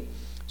me,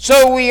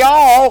 so we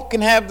all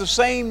can have the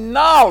same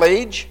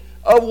knowledge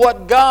of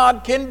what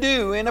God can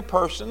do in a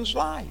person's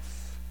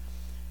life.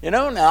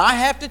 Now I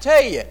have to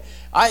tell you,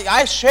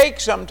 I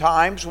shake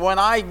sometimes when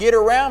I get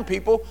around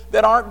people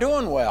that aren't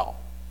doing well.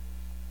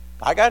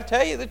 I got to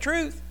tell you the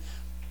truth.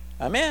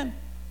 Amen.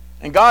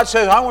 And God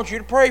says, I want you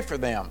to pray for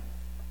them.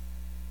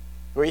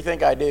 What do you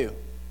think I do?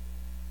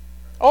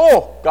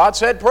 Oh, God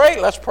said pray,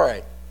 let's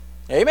pray.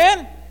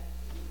 Amen?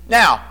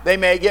 Now, they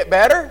may get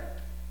better,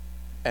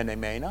 and they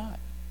may not.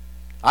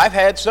 I've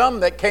had some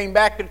that came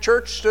back to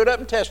church, stood up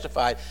and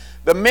testified.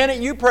 The minute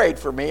you prayed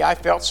for me, I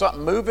felt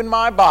something move in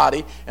my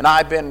body, and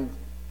I've been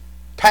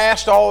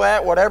past all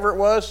that, whatever it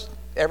was,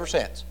 ever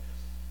since.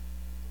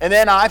 And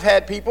then I've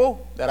had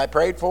people that I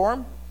prayed for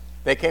them.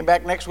 They came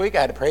back next week,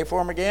 I had to pray for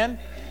them again.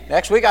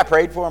 Next week, I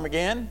prayed for them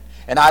again.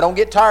 And I don't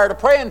get tired of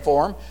praying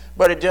for them,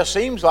 but it just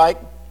seems like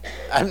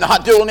I'm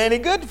not doing any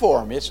good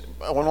for him.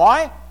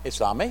 Why? It's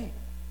not me.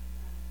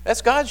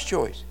 That's God's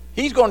choice.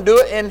 He's going to do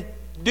it in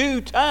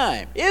due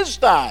time. His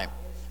time,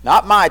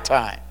 not my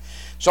time.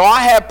 So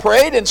I have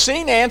prayed and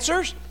seen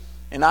answers,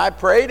 and I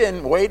prayed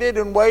and waited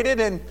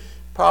and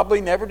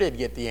probably never did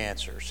get the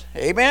answers.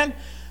 Amen?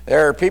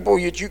 There are people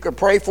that you can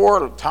pray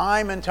for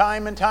time and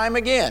time and time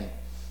again,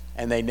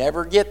 and they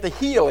never get the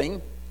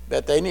healing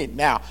that they need.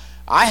 Now,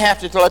 I have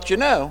to let you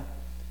know,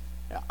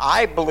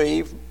 I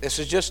believe this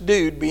is just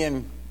dude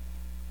being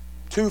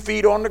 2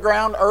 feet on the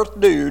ground, earth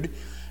dude.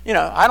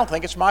 I don't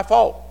think it's my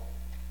fault.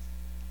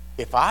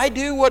 If I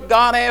do what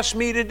God asks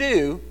me to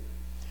do,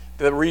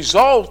 the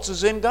results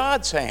is in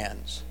God's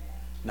hands,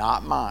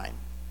 not mine.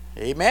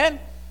 Amen?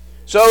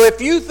 So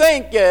if you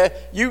think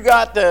you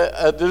got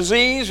a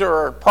disease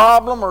or a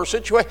problem or a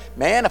situation,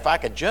 man, if I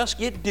could just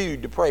get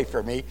dude to pray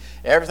for me,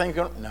 everything's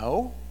going to...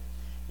 No.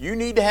 You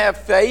need to have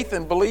faith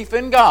and belief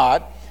in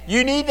God.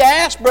 You need to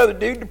ask Brother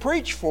Dude to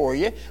preach for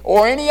you,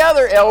 or any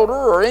other elder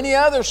or any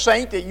other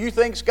saint that you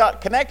think's got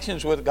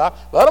connections with God.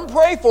 Let them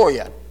pray for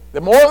you.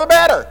 The more the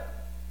better.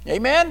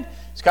 Amen?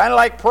 It's kind of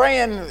like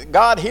praying,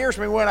 God hears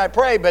me when I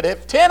pray, but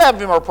if 10 of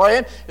them are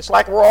praying, it's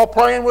like we're all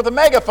praying with a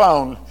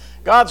megaphone.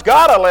 God's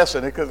got to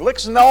listen, because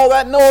listen to all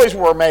that noise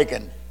we're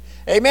making.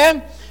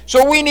 Amen?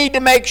 So we need to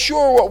make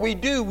sure what we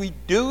do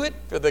it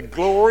for the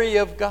glory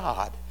of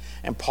God.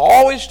 And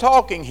Paul is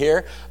talking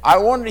here.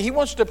 He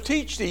wants to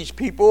teach these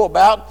people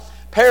about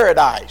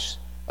paradise,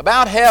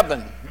 about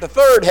heaven, the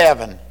third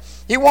heaven.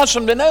 He wants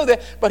them to know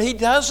that, but he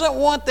doesn't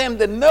want them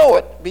to know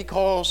it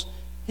because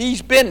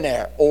he's been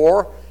there,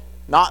 or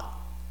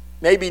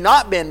maybe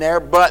not been there,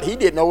 but he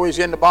didn't know he was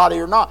in the body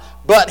or not.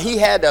 But he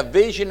had a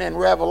vision and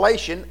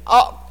revelation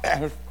of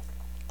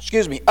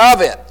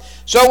it.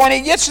 So when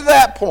he gets to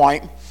that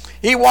point,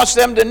 he wants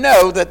them to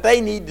know that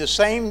they need the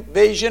same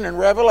vision and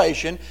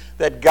revelation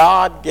that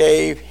God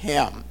gave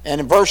him.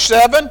 And in verse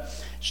 7,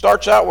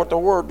 starts out with the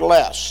word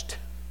lest.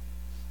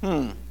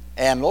 And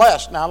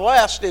lest. Now,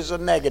 lest is a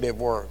negative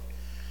word.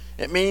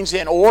 It means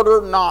in order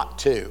not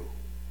to.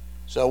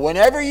 So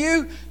whenever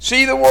you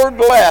see the word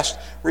lest,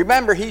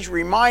 remember he's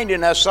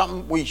reminding us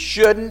something we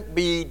shouldn't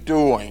be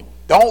doing.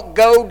 Don't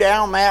go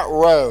down that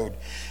road.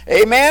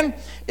 Amen?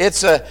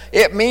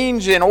 It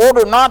means in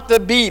order not to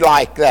be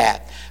like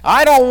that.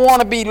 I don't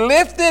want to be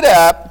lifted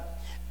up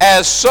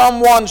as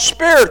someone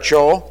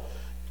spiritual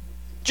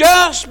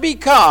just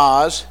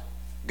because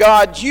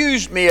God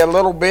used me a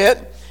little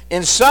bit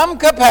in some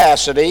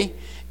capacity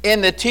in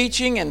the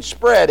teaching and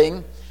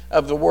spreading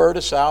of the word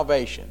of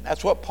salvation.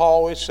 That's what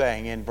Paul is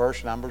saying in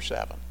verse number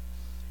 7.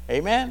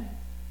 Amen?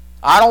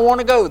 I don't want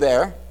to go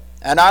there,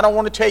 and I don't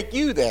want to take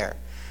you there.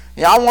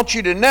 I want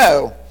you to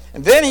know.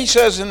 And then he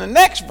says in the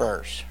next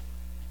verse,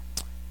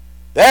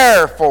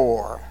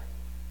 therefore,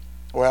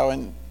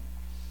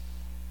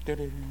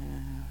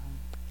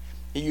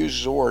 he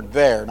uses the word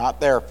there, not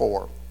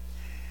therefore.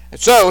 And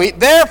so,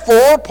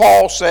 therefore,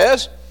 Paul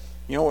says,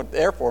 you know what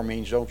therefore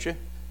means, don't you?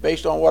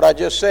 Based on what I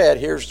just said,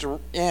 here's the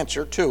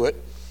answer to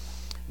it.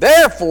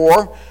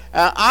 Therefore,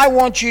 I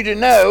want you to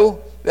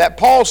know that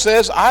Paul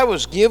says, I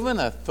was given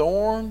a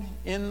thorn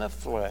in the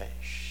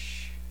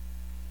flesh.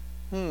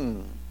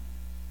 A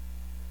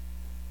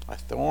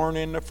thorn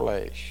in the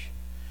flesh.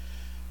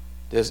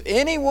 Is there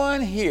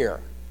anyone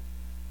here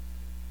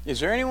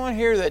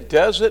that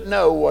doesn't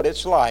know what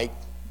it's like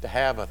to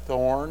have a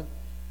thorn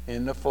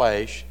in the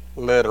flesh,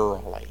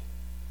 literally?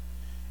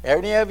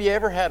 Any of you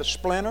ever had a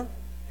splinter?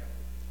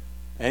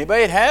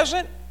 Anybody that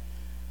hasn't?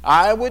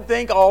 I would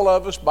think all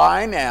of us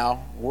by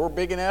now, we're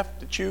big enough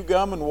to chew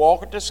gum and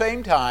walk at the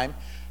same time,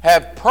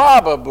 have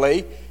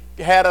probably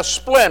had a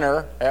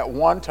splinter at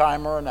one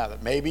time or another.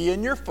 Maybe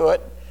in your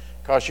foot,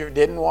 because you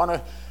didn't want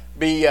to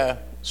be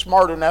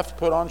smart enough to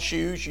put on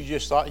shoes. You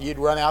just thought you'd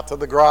run out to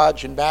the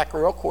garage and back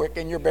real quick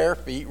in your bare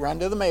feet, run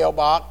to the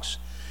mailbox,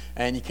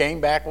 and you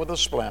came back with a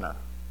splinter,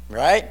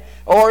 right?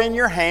 Or in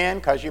your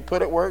hand, because you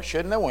put it where it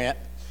shouldn't have went,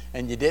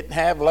 and you didn't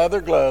have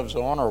leather gloves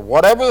on, or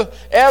whatever.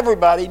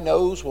 Everybody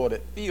knows what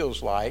it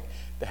feels like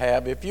to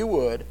have, if you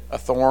would, a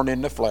thorn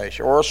in the flesh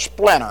or a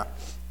splinter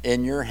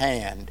in your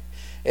hand.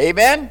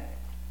 Amen?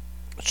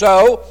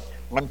 So,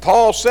 when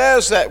Paul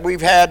says that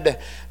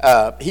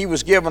he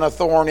was given a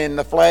thorn in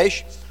the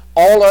flesh,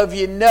 all of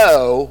you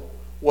know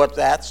what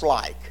that's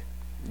like.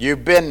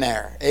 You've been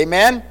there.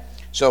 Amen?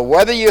 So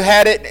whether you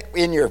had it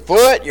in your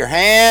foot, your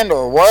hand,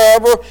 or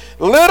wherever,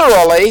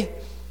 literally,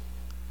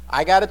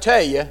 I got to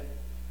tell you,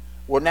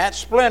 when that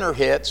splinter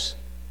hits,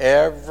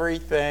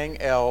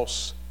 everything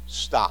else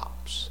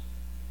stops.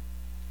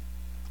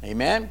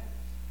 Amen?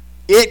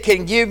 It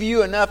can give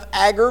you enough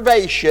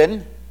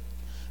aggravation,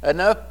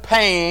 enough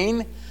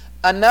pain,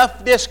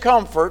 enough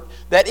discomfort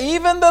that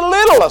even the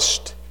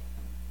littlest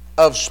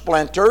of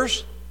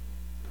splinters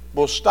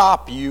will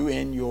stop you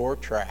in your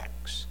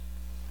tracks.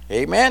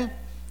 Amen?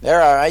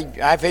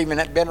 I've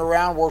even been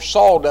around where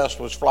sawdust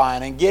was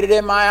flying and get it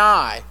in my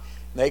eye.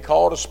 They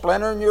call it a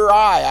splinter in your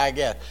eye, I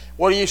guess.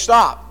 What do you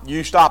stop?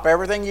 You stop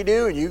everything you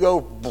do and you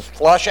go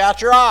flush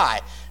out your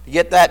eye. to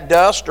get that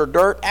dust or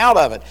dirt out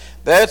of it.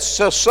 That's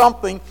just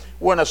something,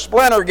 when a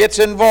splinter gets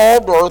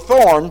involved or a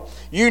thorn,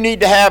 you need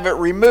to have it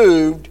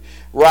removed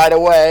right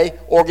away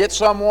or get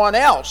someone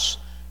else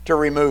to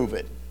remove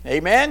it.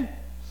 Amen?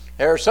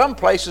 There are some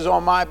places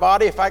on my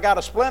body, if I got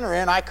a splinter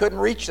in, I couldn't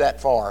reach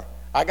that far.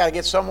 I got to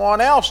get someone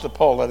else to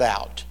pull it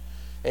out.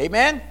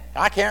 Amen?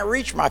 I can't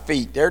reach my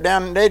feet. They're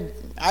down.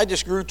 I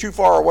just grew too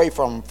far away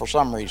from them for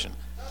some reason.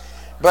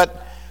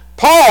 But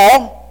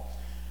Paul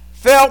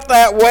felt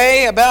that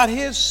way about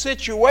his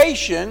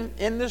situation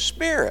in the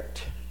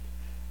Spirit.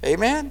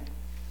 Amen?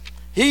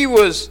 He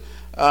was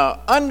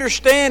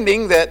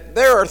understanding that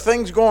there are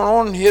things going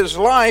on in his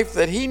life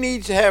that he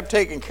needs to have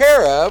taken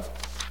care of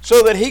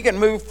so that he can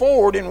move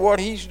forward in what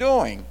he's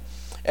doing.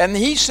 And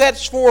he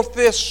sets forth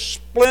this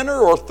splinter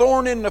or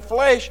thorn in the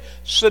flesh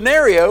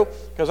scenario,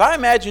 because I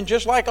imagine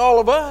just like all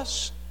of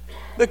us,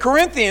 the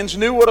Corinthians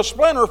knew what a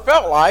splinter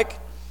felt like,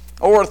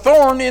 or a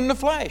thorn in the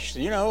flesh.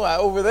 You know,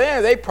 over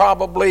there they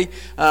probably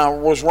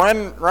was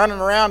running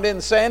around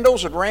in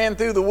sandals and ran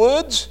through the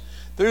woods,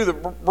 through the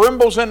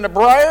brimbles and the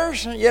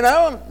briars, you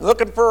know,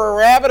 looking for a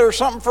rabbit or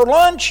something for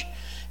lunch,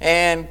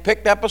 and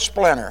picked up a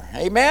splinter.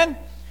 Amen?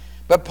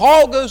 But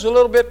Paul goes a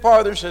little bit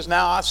farther and says,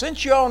 now,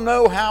 since you all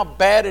know how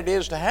bad it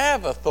is to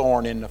have a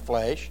thorn in the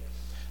flesh,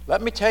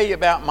 let me tell you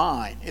about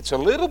mine. It's a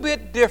little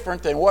bit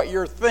different than what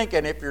you're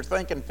thinking if you're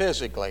thinking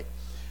physically.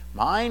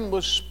 Mine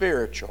was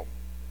spiritual.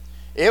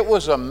 It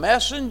was a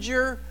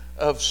messenger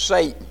of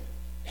Satan.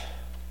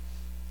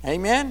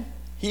 Amen?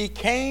 He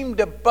came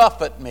to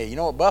buffet me. You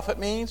know what buffet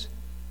means?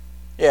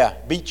 Yeah,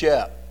 beat you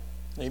up.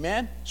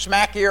 Amen?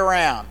 Smack you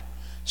around.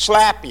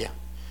 Slap you.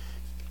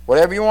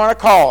 Whatever you want to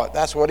call it,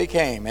 that's what he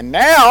came. And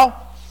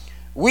now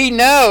we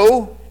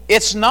know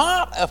it's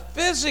not a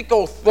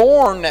physical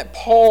thorn that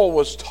Paul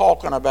was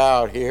talking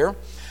about here,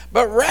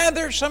 but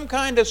rather some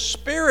kind of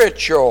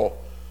spiritual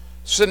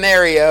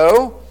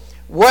scenario,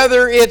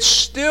 whether it's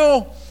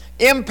still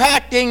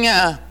impacting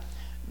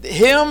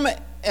him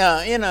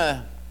in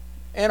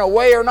a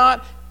way or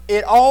not.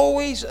 It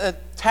always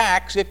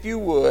attacks, if you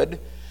would,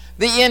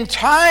 the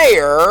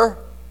entire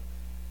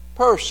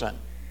person.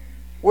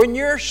 When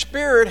your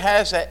spirit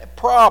has a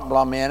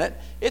problem in it,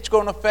 it's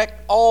going to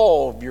affect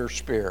all of your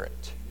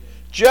spirit.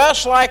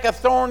 Just like a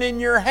thorn in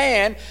your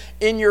hand,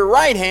 in your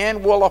right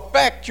hand, will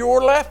affect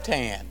your left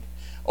hand,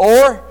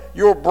 or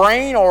your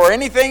brain, or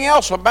anything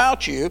else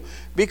about you,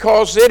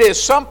 because it is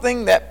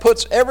something that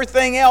puts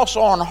everything else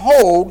on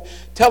hold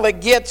till it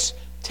gets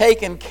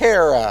taken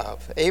care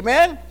of.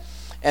 Amen?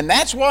 And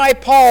that's why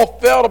Paul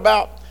felt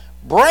about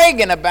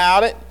bragging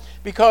about it,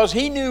 because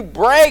he knew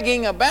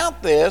bragging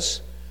about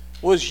this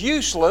was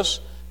useless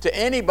to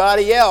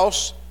anybody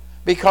else,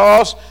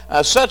 because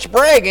such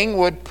bragging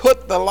would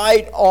put the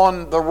light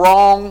on the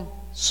wrong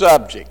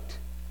subject.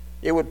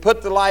 It would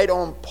put the light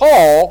on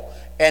Paul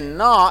and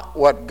not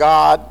what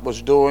God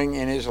was doing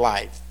in his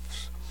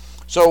life.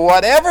 So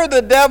whatever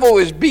the devil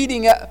is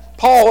beating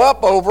Paul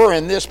up over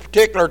in this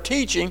particular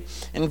teaching,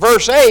 in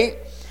verse 8,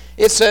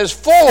 it says,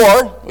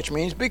 "For," which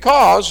means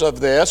because of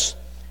this,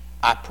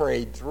 "I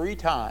prayed 3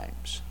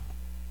 times."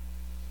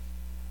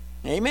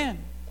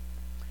 Amen.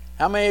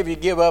 How many of you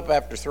give up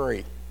after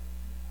 3?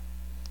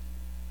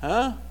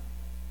 Huh?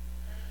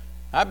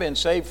 I've been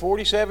saved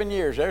 47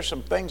 years. There's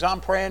some things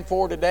I'm praying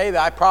for today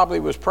that I probably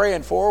was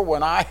praying for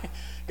when I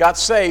got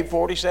saved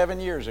 47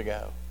 years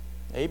ago.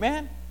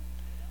 Amen?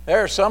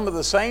 There are some of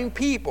the same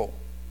people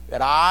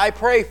that I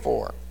pray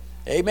for.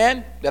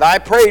 Amen? That I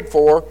prayed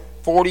for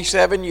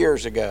 47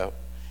 years ago.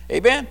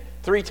 Amen?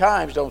 3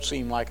 times don't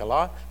seem like a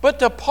lot. But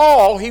to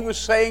Paul, he was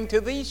saying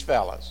to these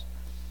fellas,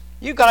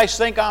 you guys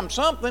think I'm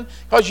something,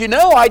 because you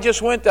know I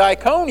just went to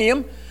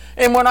Iconium,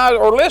 and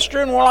or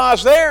Lystra, and while I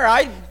was there,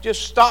 I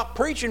just stopped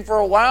preaching for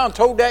a while and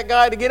told that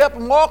guy to get up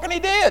and walk, and he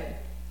did.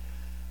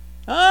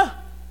 Huh?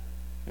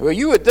 Well,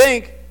 you would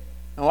think,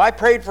 well, I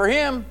prayed for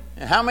him,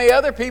 and how many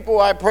other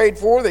people I prayed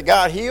for that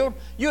got healed,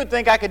 you would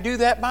think I could do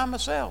that by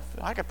myself.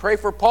 I could pray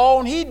for Paul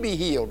and he'd be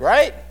healed,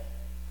 right?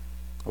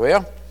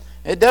 Well,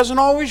 it doesn't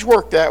always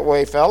work that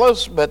way,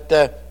 fellas, but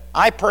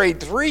I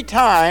prayed 3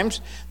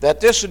 times that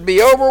this would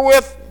be over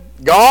with,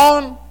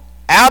 gone,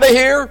 out of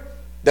here,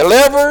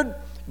 delivered,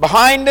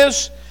 behind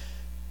us.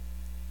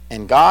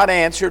 And God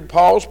answered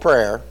Paul's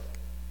prayer,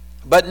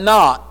 but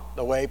not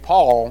the way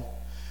Paul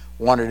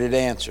wanted it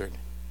answered.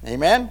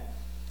 Amen?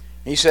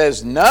 He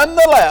says,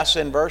 nonetheless,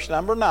 in verse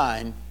number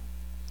 9,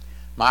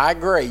 my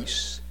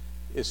grace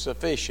is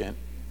sufficient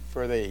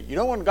for thee. You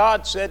know when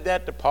God said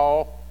that to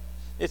Paul?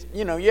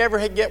 You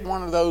ever get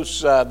one of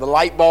those, the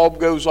light bulb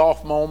goes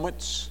off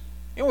moments?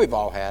 We've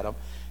all had them.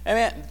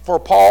 And for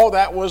Paul,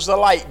 that was the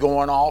light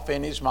going off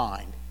in his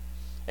mind.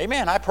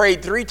 Amen. I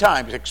prayed 3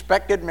 times,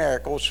 expected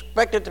miracles,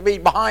 expected to be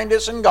behind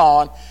us and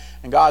gone.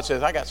 And God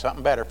says, I got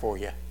something better for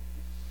you.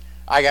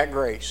 I got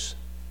grace.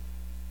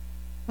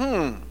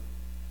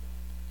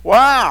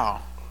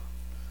 Wow.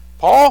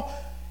 Paul,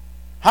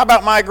 how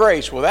about my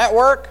grace? Will that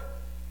work?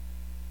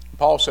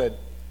 Paul said,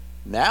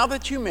 now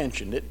that you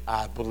mentioned it,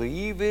 I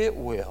believe it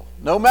will.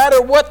 No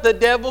matter what the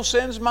devil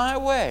sends my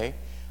way,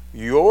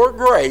 your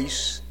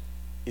grace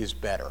is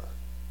better.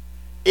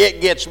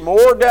 It gets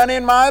more done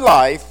in my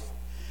life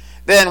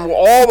than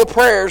all the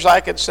prayers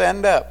I could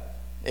send up.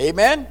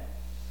 Amen?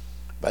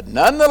 But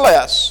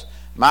nonetheless,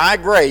 my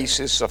grace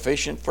is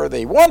sufficient for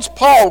thee. Once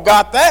Paul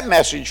got that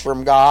message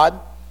from God,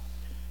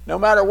 no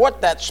matter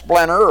what that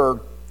splinter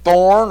or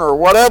thorn or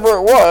whatever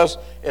it was,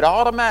 it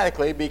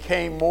automatically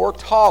became more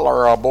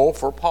tolerable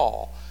for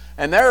Paul.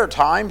 And there are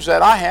times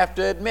that I have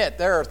to admit,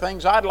 there are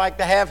things I'd like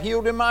to have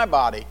healed in my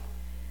body.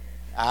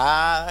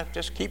 I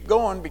just keep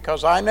going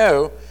because I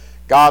know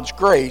God's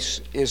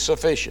grace is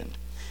sufficient.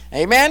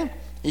 Amen?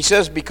 He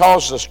says,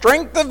 because the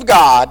strength of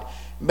God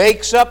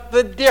makes up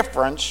the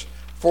difference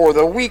for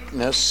the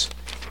weakness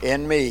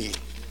in me.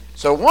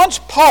 So once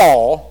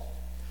Paul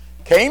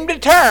came to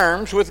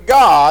terms with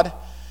God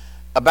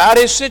about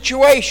his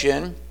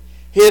situation,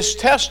 his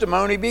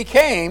testimony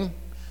became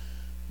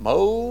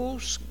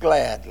most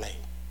gladly.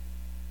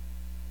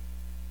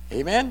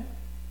 Amen?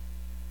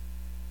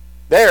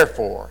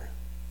 Therefore,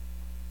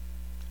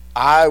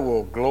 I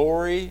will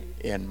glory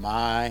in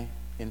my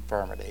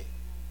infirmity.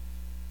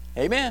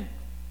 Amen.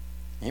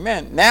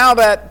 Amen. Now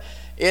that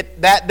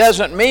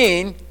doesn't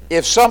mean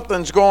if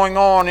something's going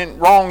on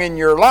wrong in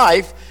your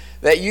life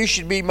that you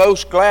should be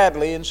most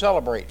gladly in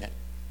celebrating it.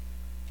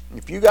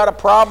 If you got a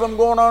problem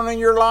going on in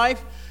your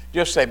life,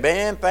 just say,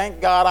 man,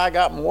 thank God I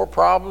got more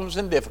problems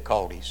and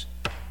difficulties.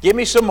 Give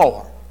me some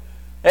more.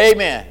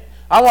 Amen.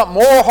 I want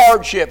more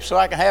hardship so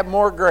I can have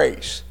more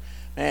grace.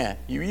 Man,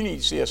 you need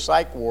to see a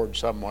psych ward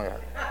somewhere.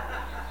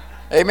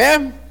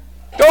 Amen?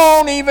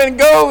 Don't even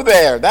go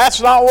there.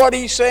 That's not what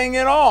he's saying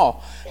at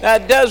all.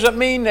 That doesn't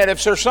mean that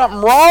if there's something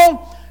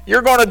wrong,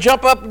 you're going to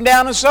jump up and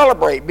down and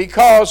celebrate,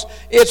 because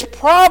it's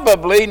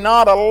probably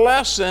not a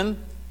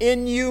lesson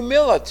in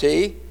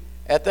humility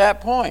at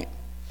that point.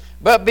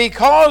 But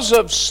because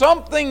of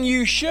something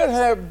you should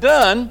have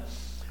done,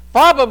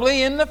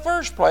 probably in the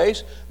first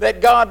place,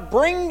 that God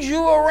brings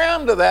you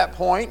around to that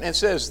point and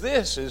says,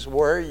 this is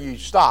where you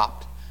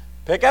stopped.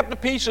 Pick up the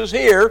pieces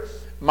here.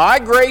 My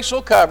grace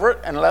will cover it,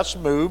 and let's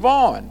move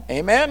on.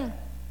 Amen?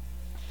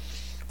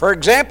 For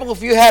example,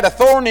 if you had a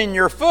thorn in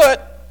your foot,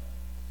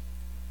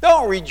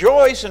 don't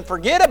rejoice and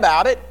forget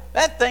about it.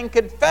 That thing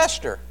could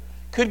fester,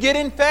 could get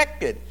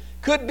infected,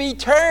 could be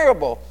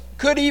terrible,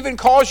 could even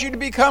cause you to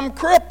become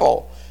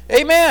crippled.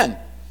 Amen?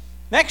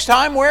 Next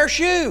time, wear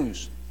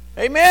shoes.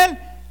 Amen?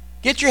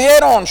 Get your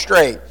head on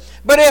straight.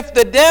 But if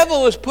the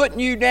devil is putting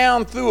you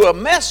down through a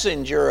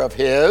messenger of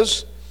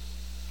his,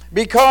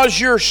 because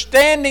you're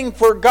standing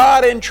for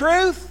God in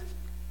truth,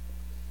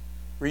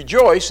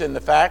 rejoice in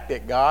the fact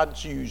that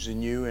God's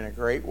using you in a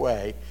great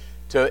way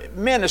to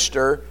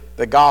minister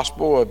the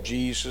gospel of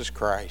Jesus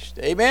Christ.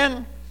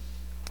 Amen?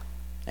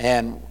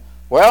 And,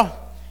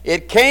 well,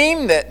 it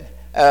came that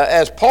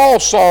as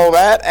Paul saw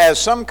that as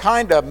some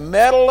kind of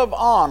medal of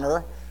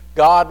honor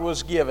God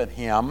was giving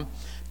him,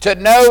 to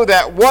know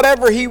that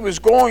whatever he was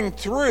going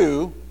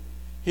through,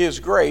 his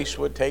grace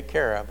would take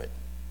care of it.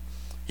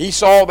 He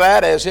saw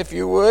that as, if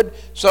you would,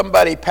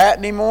 somebody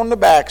patting him on the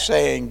back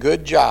saying,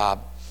 good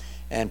job.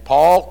 And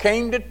Paul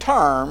came to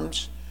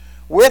terms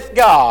with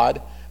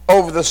God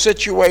over the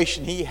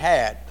situation he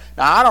had.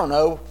 Now, I don't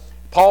know,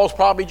 Paul's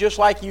probably just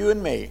like you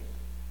and me.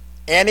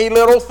 Any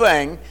little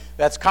thing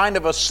that's kind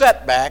of a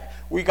setback,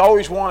 we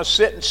always want to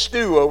sit and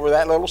stew over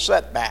that little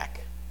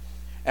setback.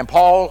 And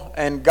Paul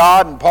and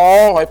God and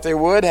Paul, if they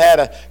would, had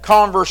a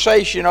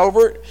conversation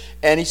over it.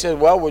 And he said,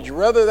 well, would you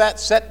rather that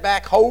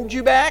setback hold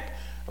you back,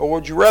 or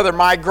would you rather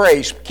my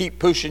grace keep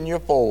pushing you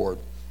forward?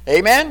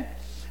 Amen?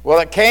 Well,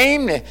 it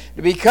came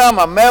to become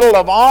a medal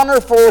of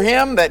honor for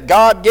him that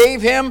God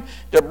gave him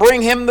to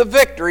bring him the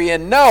victory,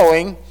 in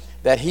knowing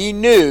that he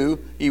knew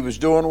he was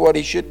doing what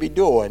he should be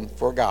doing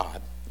for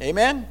God.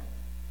 Amen?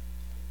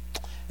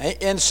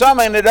 In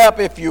summing it up,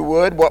 if you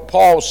would, what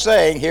Paul's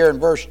saying here in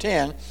verse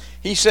 10,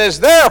 he says,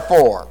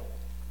 therefore,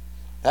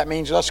 that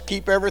means let's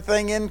keep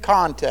everything in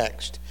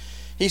context.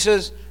 He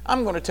says,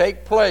 I'm going to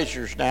take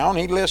pleasures now, and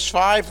he lists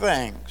 5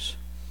 things.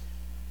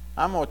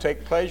 I'm going to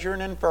take pleasure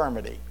in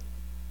infirmity.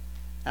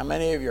 How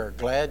many of you are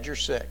glad you're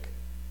sick?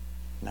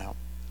 No.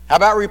 How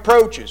about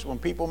reproaches, when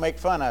people make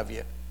fun of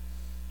you,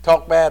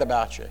 talk bad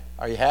about you?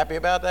 Are you happy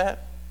about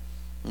that?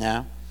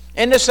 No.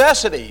 And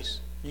necessities.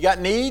 You got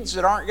needs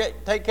that aren't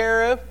taken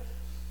care of?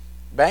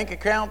 Bank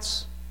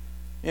accounts,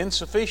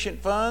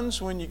 insufficient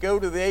funds when you go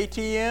to the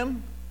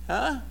ATM?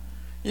 Huh?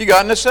 You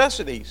got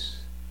necessities.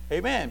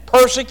 Amen.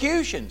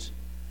 Persecutions.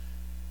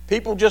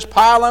 People just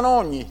piling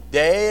on you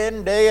day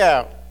in, day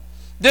out.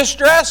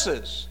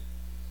 Distresses.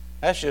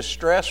 That's just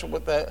stress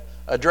with the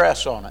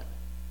address on it.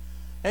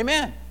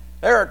 Amen.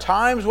 There are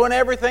times when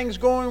everything's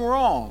going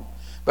wrong.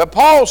 But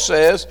Paul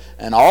says,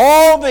 and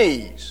all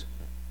these,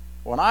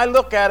 when I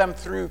look at them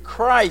through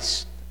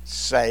Christ's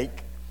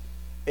sake,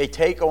 they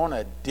take on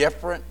a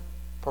different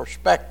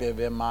perspective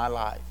in my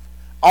life.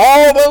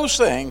 All those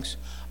things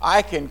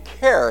I can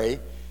carry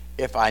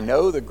if I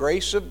know the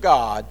grace of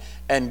God,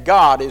 and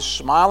God is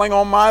smiling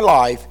on my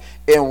life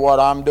in what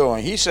I'm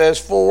doing. He says,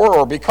 for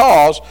or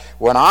because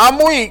when I'm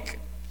weak,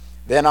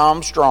 then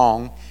I'm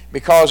strong,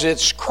 because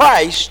it's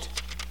Christ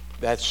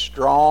that's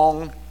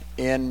strong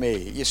in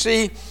me. You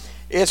see,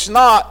 it's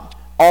not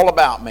all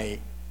about me.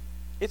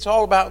 It's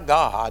all about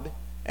God,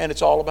 and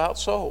it's all about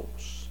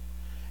souls.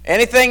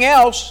 Anything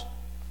else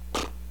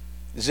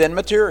is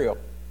immaterial.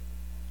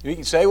 You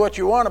can say what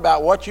you want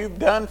about what you've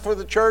done for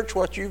the church,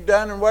 what you've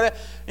done and whatever,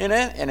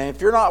 and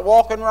if you're not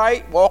walking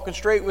right, walking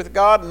straight with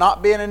God,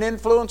 not being an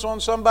influence on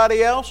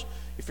somebody else,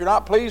 if you're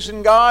not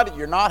pleasing God,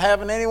 you're not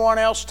having anyone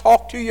else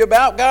talk to you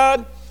about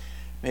God,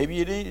 maybe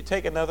you need to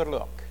take another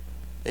look.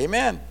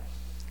 Amen.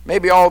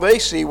 Maybe all they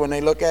see when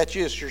they look at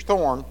you is your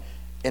thorn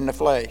in the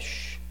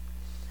flesh.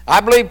 I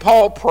believe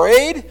Paul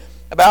prayed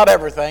about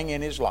everything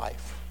in his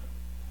life.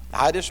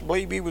 I just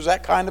believe he was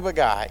that kind of a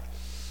guy.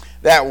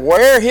 That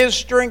where his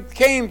strength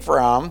came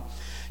from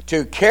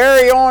to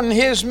carry on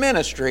his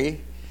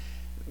ministry,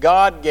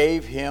 God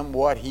gave him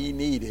what he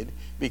needed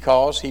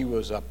because he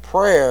was a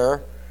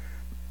prayer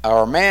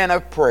or a man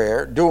of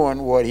prayer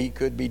doing what he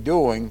could be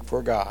doing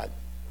for God.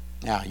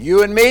 Now,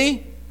 you and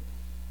me,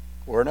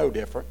 we're no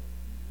different.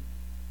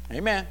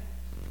 Amen.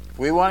 If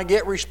we want to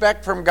get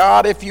respect from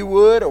God, if you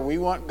would, or we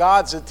want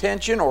God's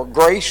attention or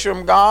grace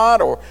from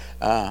God or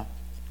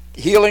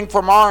healing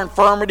from our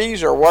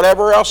infirmities or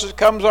whatever else that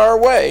comes our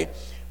way,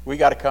 we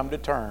got to come to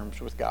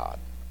terms with God.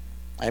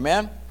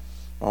 Amen?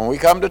 When we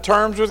come to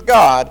terms with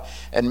God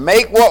and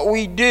make what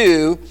we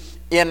do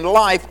in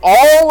life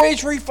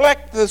always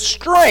reflect the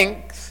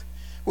strength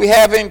we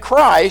have in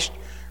Christ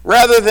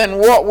rather than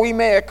what we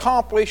may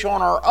accomplish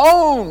on our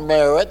own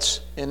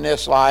merits in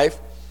this life,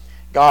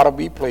 God will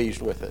be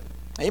pleased with it.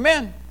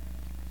 Amen?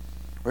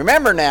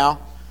 Remember now,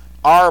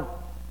 our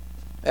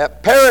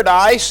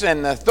paradise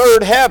and the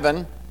third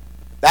heaven,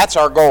 that's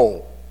our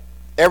goal.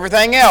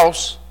 Everything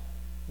else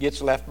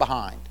gets left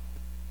behind.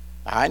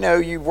 I know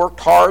you've worked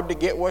hard to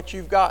get what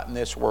you've got in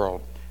this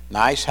world.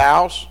 Nice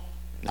house,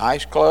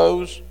 nice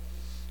clothes,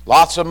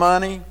 lots of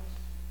money,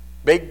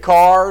 big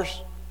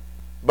cars,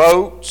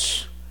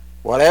 boats,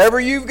 whatever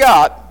you've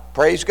got,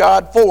 praise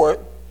God for it.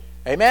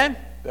 Amen?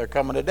 There's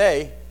coming a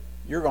day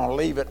you're going to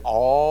leave it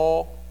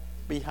all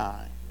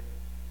behind.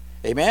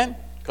 Amen?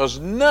 Because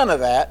none of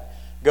that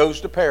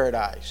goes to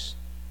paradise.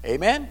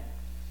 Amen?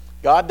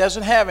 God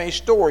doesn't have any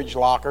storage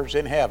lockers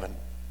in heaven.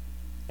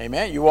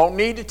 Amen? You won't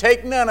need to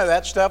take none of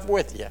that stuff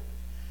with you.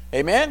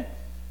 Amen?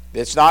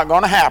 It's not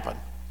going to happen.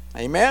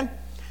 Amen?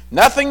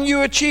 Nothing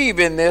you achieve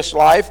in this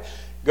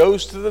life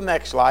goes to the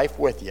next life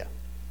with you.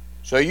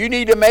 So you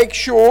need to make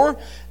sure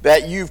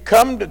that you've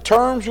come to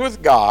terms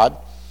with God.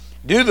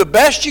 Do the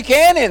best you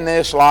can in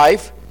this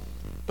life,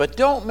 but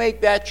don't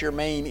make that your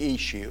main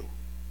issue.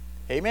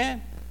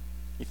 Amen?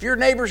 If your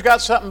neighbor's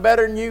got something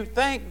better than you,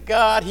 thank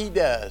God he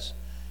does.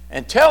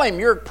 And tell him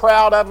you're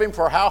proud of him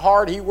for how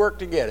hard he worked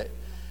to get it.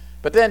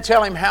 But then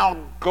tell him how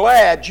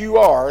glad you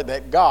are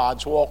that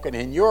God's walking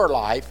in your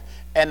life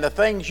and the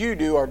things you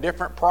do are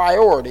different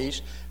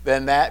priorities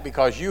than that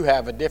because you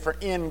have a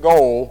different end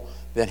goal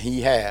than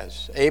he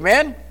has.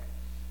 Amen?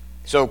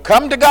 So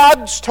come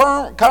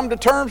to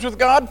terms with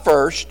God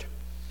first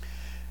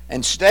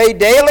and stay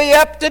daily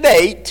up to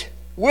date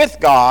with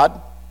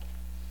God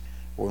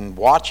and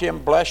watch him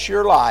bless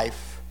your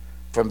life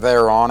from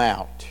there on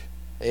out.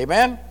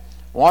 Amen?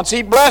 Once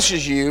he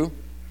blesses you,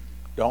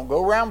 don't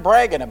go around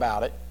bragging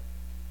about it.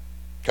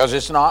 Because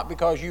it's not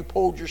because you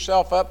pulled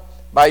yourself up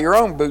by your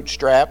own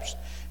bootstraps.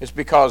 It's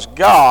because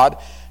God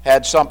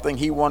had something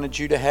he wanted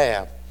you to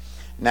have.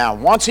 Now,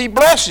 once he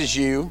blesses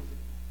you,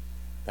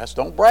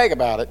 don't brag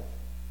about it.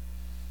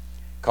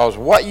 Because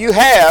what you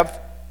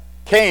have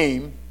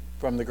came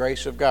from the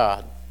grace of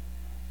God.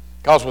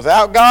 Because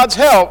without God's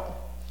help,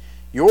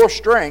 your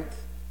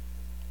strength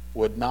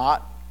would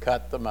not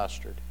cut the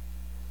mustard.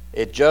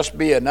 It'd just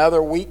be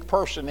another weak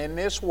person in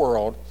this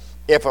world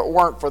if it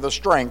weren't for the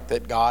strength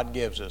that God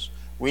gives us.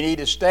 We need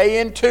to stay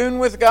in tune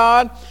with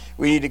God.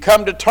 We need to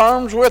come to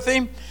terms with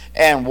him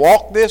and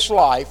walk this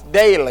life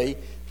daily,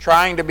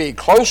 trying to be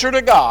closer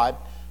to God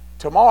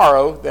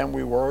tomorrow than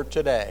we were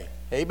today.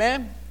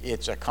 Amen?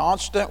 It's a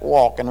constant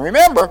walk. And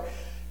remember,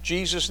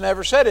 Jesus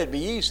never said it'd be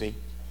easy,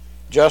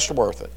 just worth it.